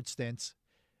couple different stints,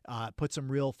 put some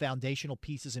real foundational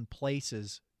pieces in place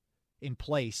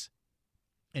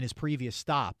in his previous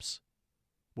stops,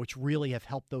 which really have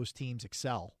helped those teams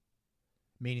excel,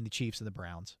 meaning the Chiefs and the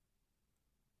Browns.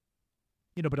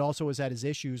 But also has had his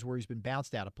issues where he's been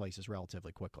bounced out of places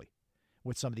relatively quickly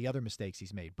with some of the other mistakes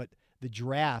he's made. But the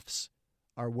drafts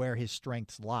are where his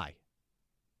strengths lie.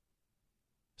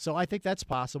 So I think that's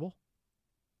possible.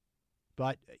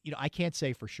 But, I can't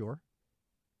say for sure.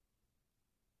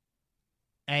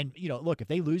 And, look, if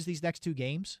they lose these next two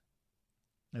games,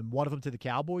 and one of them to the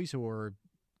Cowboys, who are,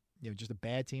 just a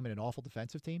bad team and an awful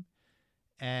defensive team,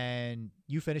 and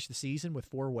you finish the season with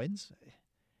 4 wins,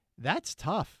 that's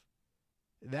tough.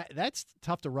 That's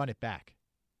tough to run it back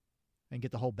and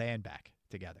get the whole band back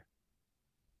together.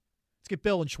 Let's get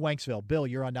Bill in Schwenksville. Bill,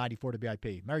 you're on 94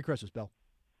 WIP. Merry Christmas, Bill.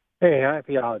 Hey,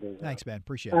 happy holidays. Thanks, man.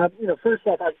 Appreciate it. First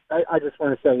off, I just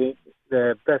want to say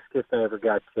the best gift I ever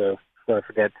got, before I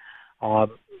forget. My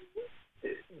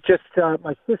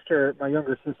sister, my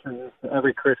younger sister,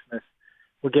 every Christmas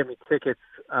would give me tickets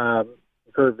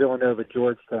for Villanova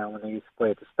Georgetown when they used to play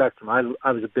at the Spectrum. I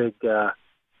was a big,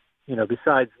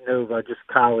 besides Nova, just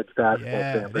college basketball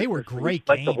fan. They were great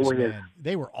games, man.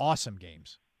 They were awesome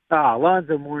games.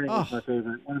 Alonzo Mourning was my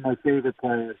favorite, one of my favorite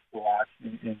players to watch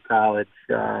in college.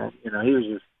 He was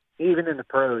just, even in the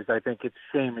pros, I think it's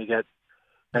a shame he got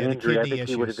an injury. I think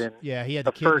he would have been. Yeah, he had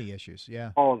the kidney issues.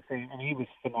 Yeah. All of Fame, and he was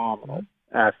phenomenal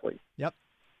athlete. Yep.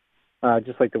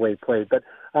 Just like the way he played. But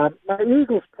my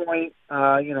Eagles point,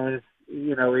 I'm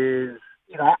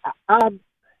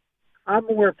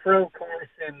more pro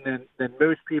Carson than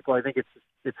most people. I think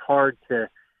it's hard to,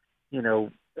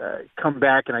 come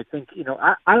back, and I think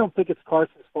I don't think it's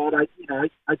Carson's fault. I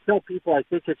tell people I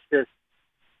think it's just.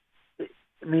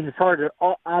 I mean, it's hard to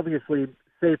obviously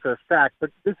say for a fact, but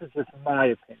this is just my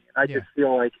opinion. I just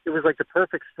feel like it was like the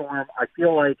perfect storm. I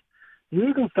feel like the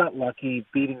Eagles got lucky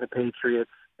beating the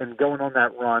Patriots and going on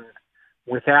that run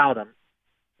without him,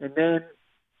 and then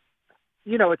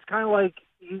it's kind of like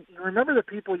you remember the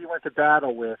people you went to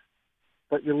battle with,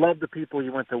 but you love the people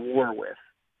you went to war with.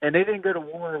 And they didn't go to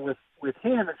war with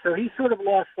him, and so he sort of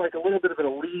lost like a little bit of an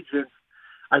allegiance,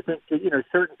 I think, to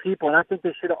certain people. And I think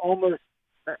they should have almost,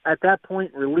 at that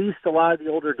point, released a lot of the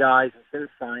older guys instead of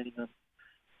signing them,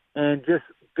 and just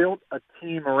built a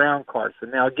team around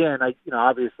Carson. Now, again,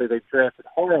 obviously they drafted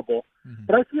horrible,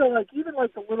 but I feel like even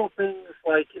like the little things,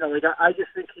 like I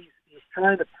just think he's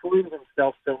trying to prove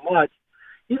himself so much.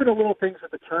 Even the little things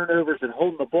with the turnovers and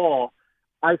holding the ball,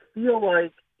 I feel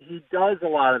like he does a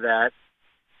lot of that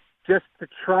just to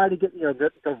try to get,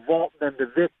 to vault them to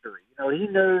victory. He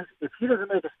knows if he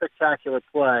doesn't make a spectacular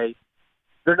play,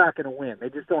 they're not going to win. They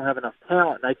just don't have enough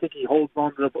talent. And I think he holds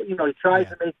on to the ball. He tries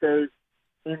to make those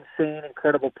insane,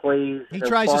 incredible plays. He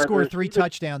tries to score 3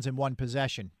 touchdowns in one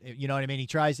possession. You know what I mean? He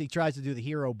tries to do the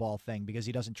hero ball thing because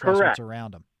he doesn't trust what's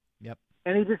around him. Yep.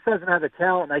 And he just doesn't have the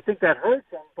talent. And I think that hurts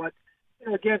him. But,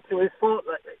 again, to his fault,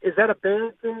 is that a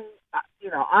bad thing?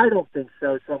 I don't think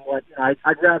so somewhat.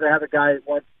 I'd rather have a guy that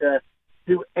wants to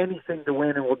do anything to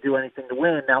win and will do anything to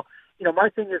win. Now, my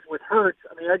thing is with Hurts,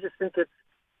 I just think it's,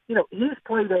 he's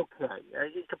played okay.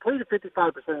 He completed 55%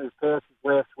 of his passes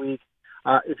last week.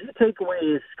 If you take away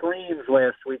his screens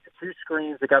last week, the 2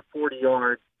 screens that got 40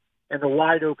 yards and the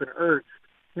wide open Ertz,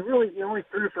 he only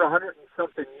threw for 100 and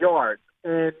something yards.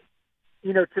 And,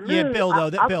 to me... Yeah,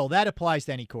 Bill, Bill, that applies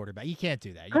to any quarterback. You can't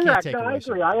do that. You correct. Can't take away I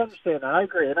agree. I understand that. I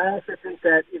agree. And I also think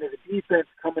that, the defense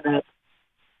coming up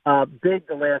big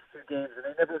the last 2 games,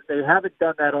 and they haven't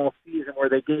done that all season where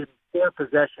they gave 4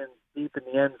 possessions deep in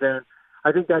the end zone.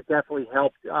 I think that definitely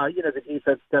helped, the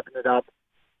defense stepping it up.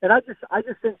 And I just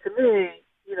think, to me,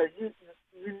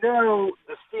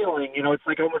 the ceiling, it's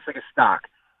like almost like a stock.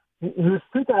 He was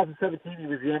 2017, he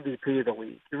was the MVP of the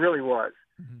league. He really was.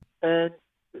 Mm-hmm. And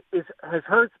has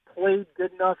Hurts played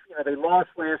good enough? They lost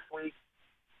last week.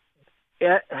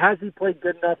 has he played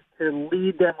good enough to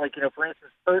lead them? Like, for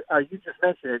instance, you just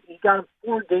mentioned it. He got him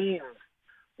 4 games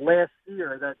last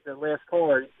year, that the last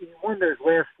caller. He won those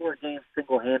last 4 games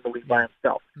single-handedly by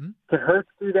himself. Mm-hmm. Can Hurts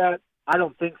do that? I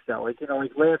don't think so. Like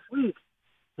last week,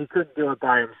 he couldn't do it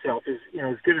by himself.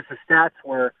 As good as the stats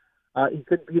were, he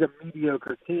couldn't beat a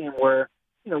mediocre team where,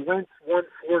 Wentz won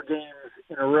 4 games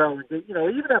in a row. And,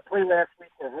 even that play last week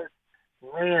where Hurts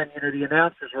ran, the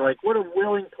announcers were like, what a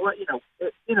willing play.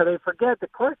 They forget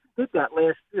that Carson did that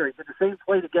last year. He did the same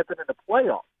play to get them in the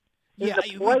playoffs.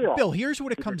 Bill, here's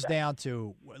what it comes down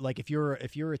to. Like, if you're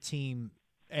a team,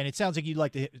 and it sounds like you'd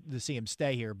like to see him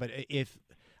stay here, but if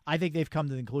I think they've come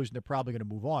to the conclusion they're probably going to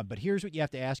move on. But here's what you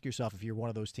have to ask yourself if you're one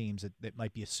of those teams that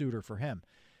might be a suitor for him.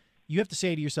 You have to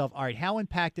say to yourself, all right, how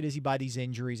impacted is he by these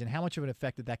injuries, and how much of an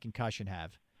effect did that concussion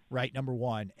have, right, number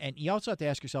one? And you also have to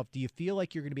ask yourself, do you feel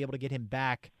like you're going to be able to get him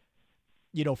back,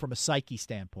 from a psyche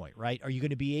standpoint, right? Are you going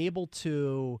to be able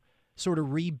to sort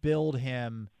of rebuild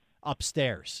him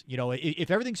upstairs?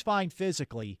 If everything's fine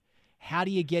physically, how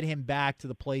do you get him back to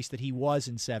the place that he was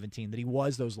in 2017, that he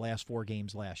was those last 4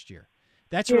 games last year?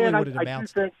 That's really what it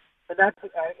amounts to. And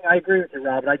I agree with you,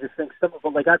 Rob. I just think some of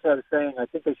them, that's what I was saying. I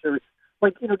think they should,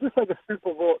 just like a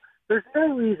simple rule. There's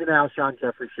no reason Alshon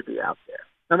Jeffrey should be out there.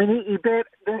 I mean,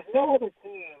 there's no other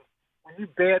team when you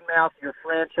badmouth your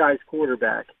franchise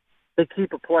quarterback, they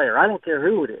keep a player. I don't care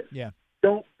who it is. Yeah.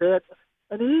 Don't bad.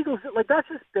 And the Eagles, that's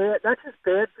just bad. That's just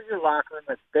bad for your locker room.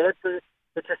 That's bad for.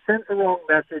 It just sends the wrong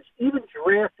message. Even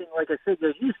drafting, like I said,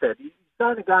 as you said, you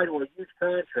sign a guy to a huge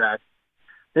contract.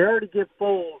 They already give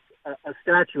Foles a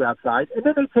statue outside, and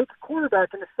then they take a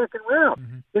quarterback in the second round.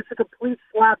 Mm-hmm. It's a complete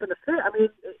slap in the face. I mean,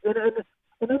 and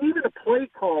then even the play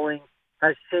calling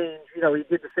has changed. He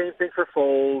did the same thing for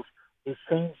Foles. He's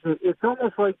changed it. It's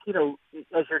almost like,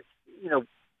 as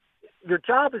your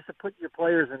job is to put your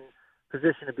players in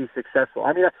position to be successful.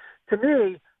 I mean, to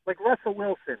me, like Russell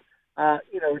Wilson,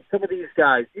 some of these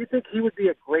guys, do you think he would be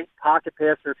a great pocket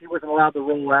passer if he wasn't allowed to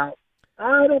roll out?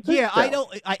 I don't think so. I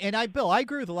don't. Bill, I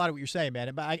agree with a lot of what you're saying,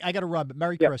 man. But I got to run. But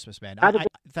Merry Christmas, man.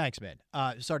 Thanks, man.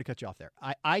 Sorry to cut you off there.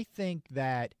 I think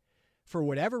that for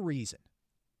whatever reason,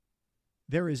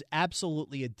 there is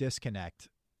absolutely a disconnect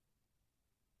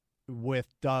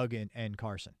with Doug and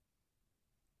Carson.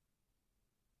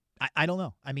 I don't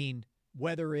know. I mean,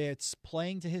 whether it's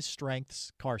playing to his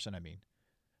strengths, Carson,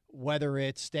 whether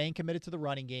it's staying committed to the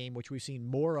running game, which we've seen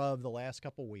more of the last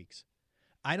couple weeks,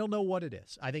 I don't know what it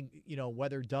is. I think,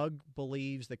 whether Doug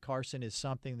believes that Carson is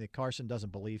something that Carson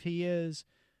doesn't believe he is,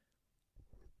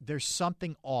 there's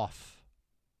something off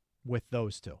with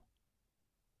those two.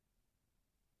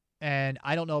 And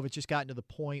I don't know if it's just gotten to the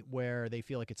point where they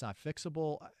feel like it's not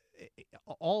fixable.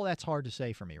 All that's hard to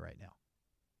say for me right now.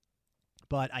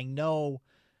 But I know,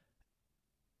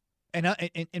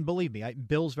 and believe me,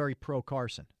 Bill's very pro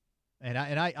Carson. And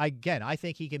I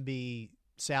think he can be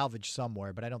salvaged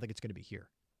somewhere, but I don't think it's going to be here.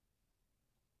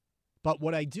 But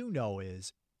what I do know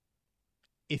is,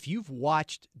 if you've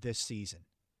watched this season,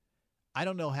 I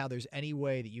don't know how there's any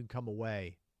way that you can come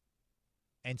away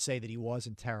and say that he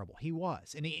wasn't terrible. He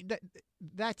was. And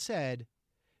that said,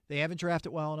 they haven't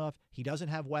drafted well enough. He doesn't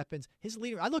have weapons. His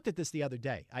leader, I looked at this the other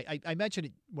day. I mentioned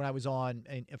it when I was on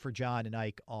for John and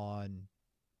Ike on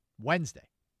Wednesday.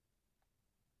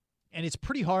 And it's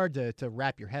pretty hard to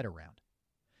wrap your head around.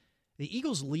 The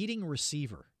Eagles' leading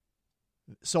receiver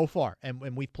so far,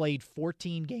 and we've played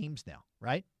 14 games now,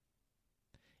 right,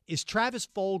 is Travis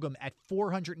Fulgham at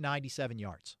 497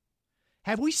 yards.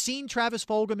 Have we seen Travis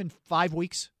Fulgham in 5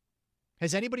 weeks?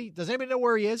 Does anybody know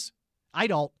where he is? I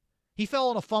don't. He fell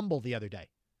on a fumble the other day.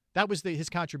 That was his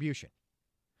contribution.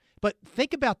 But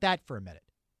think about that for a minute.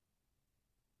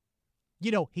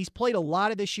 He's played a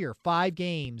lot of this year, 5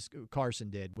 games, Carson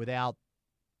did, without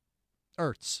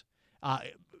Ertz.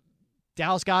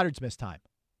 Dallas Goedert's missed time.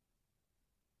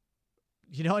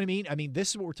 You know what I mean? This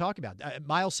is what we're talking about.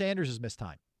 Miles Sanders has missed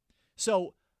time.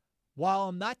 So while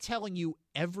I'm not telling you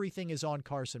everything is on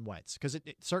Carson Wentz, because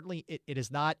it certainly is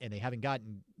not, and they haven't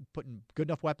putting good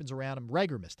enough weapons around him.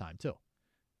 Reagor missed time too.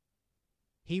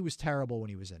 He was terrible when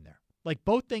he was in there. Like,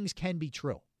 both things can be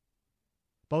true.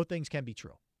 Both things can be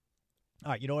true.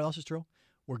 All right, you know what else is true?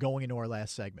 We're going into our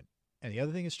last segment. And the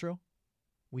other thing is true,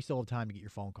 we still have time to get your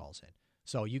phone calls in.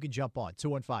 So you can jump on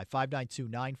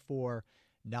 215-592-9494.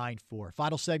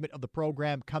 Final segment of the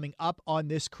program coming up on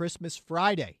this Christmas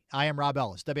Friday. I am Rob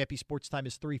Ellis. WIP Sports Time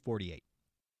is 3:48.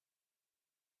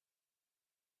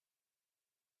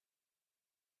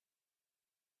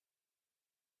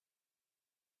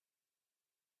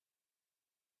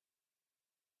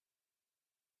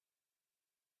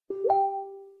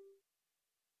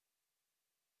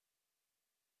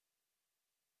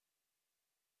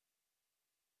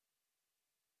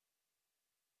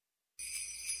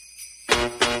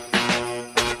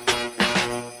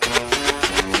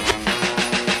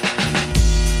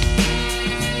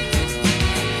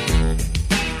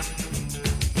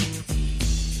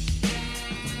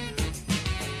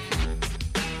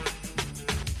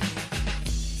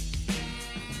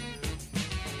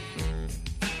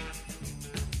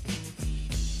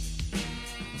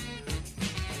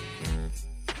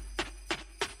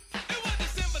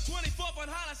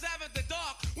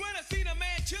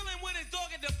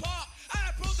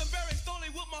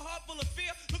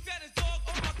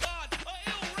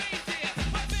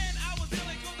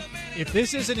 If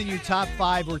this isn't in your top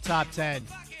 5 or top 10,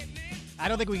 I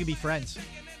don't think we can be friends.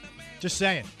 Just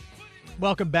saying.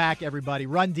 Welcome back, everybody.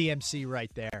 Run DMC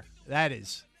right there. That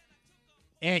is.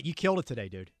 And you killed it today,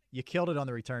 dude. You killed it on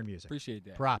the return music. Appreciate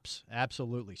that. Props.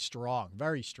 Absolutely. Strong.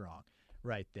 Very strong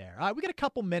right there. All right, we got a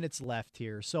couple minutes left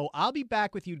here. So I'll be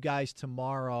back with you guys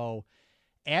tomorrow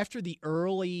after the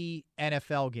early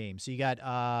NFL games. So you got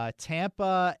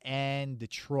Tampa and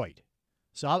Detroit.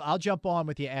 So I'll jump on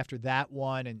with you after that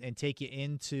one and take you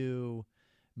into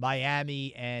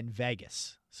Miami and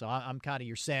Vegas. So I'm kind of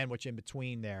your sandwich in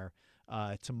between there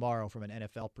tomorrow from an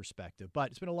NFL perspective.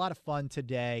 But it's been a lot of fun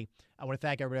today. I want to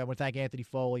thank everybody. I want to thank Anthony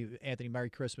Foley. Anthony, Merry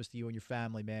Christmas to you and your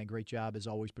family, man. Great job, as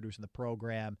always, producing the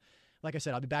program. Like I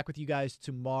said, I'll be back with you guys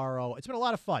tomorrow. It's been a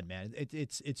lot of fun, man.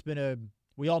 It's been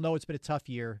we all know it's been a tough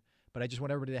year, but I just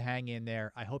want everybody to hang in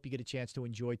there. I hope you get a chance to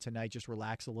enjoy tonight. Just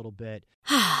relax a little bit.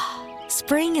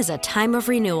 Spring is a time of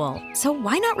renewal, so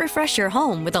why not refresh your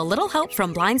home with a little help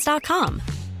from Blinds.com?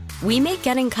 We make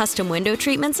getting custom window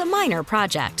treatments a minor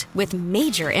project with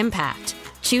major impact.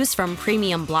 Choose from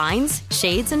premium blinds,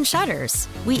 shades, and shutters.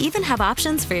 We even have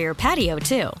options for your patio,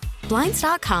 too.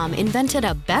 Blinds.com invented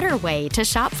a better way to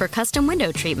shop for custom window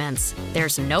treatments.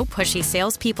 There's no pushy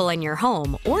salespeople in your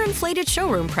home or inflated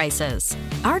showroom prices.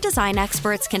 Our design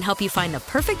experts can help you find the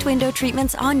perfect window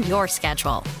treatments on your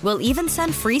schedule. We'll even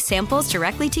send free samples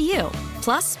directly to you.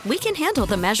 Plus, we can handle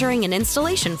the measuring and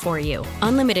installation for you.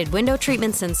 Unlimited window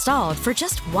treatments installed for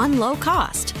just one low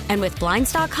cost. And with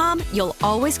Blinds.com, you'll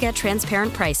always get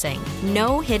transparent pricing.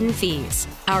 No hidden fees.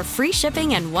 Our free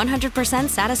shipping and 100%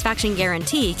 satisfaction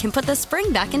guarantee can put the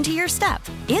spring back into your step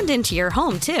and into your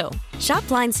home, too. Shop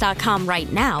Blinds.com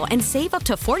right now and save up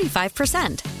to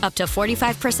 45%. Up to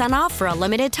 45% off for a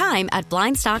limited time at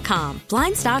Blinds.com.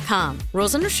 Blinds.com.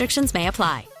 Rules and restrictions may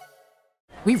apply.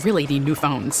 We really need new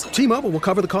phones. T-Mobile will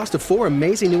cover the cost of 4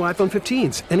 amazing new iPhone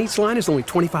 15s, and each line is only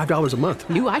 $25 a month.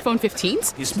 New iPhone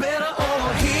 15s? It's better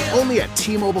over here. Only at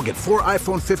T-Mobile, get 4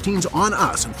 iPhone 15s on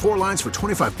us and 4 lines for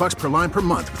 $25 per line per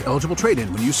month with eligible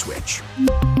trade-in when you switch.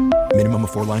 Minimum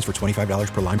of 4 lines for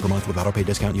 $25 per line per month with autopay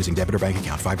discount using debit or bank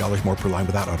account. $5 more per line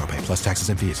without autopay, plus taxes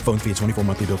and fees. Phone fee at 24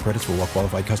 monthly bill credits for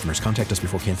well-qualified customers. Contact us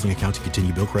before canceling account to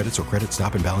continue bill credits or credit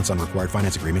stop and balance on required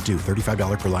finance agreement due.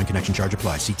 $35 per line connection charge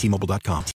applies. See T-Mobile.com.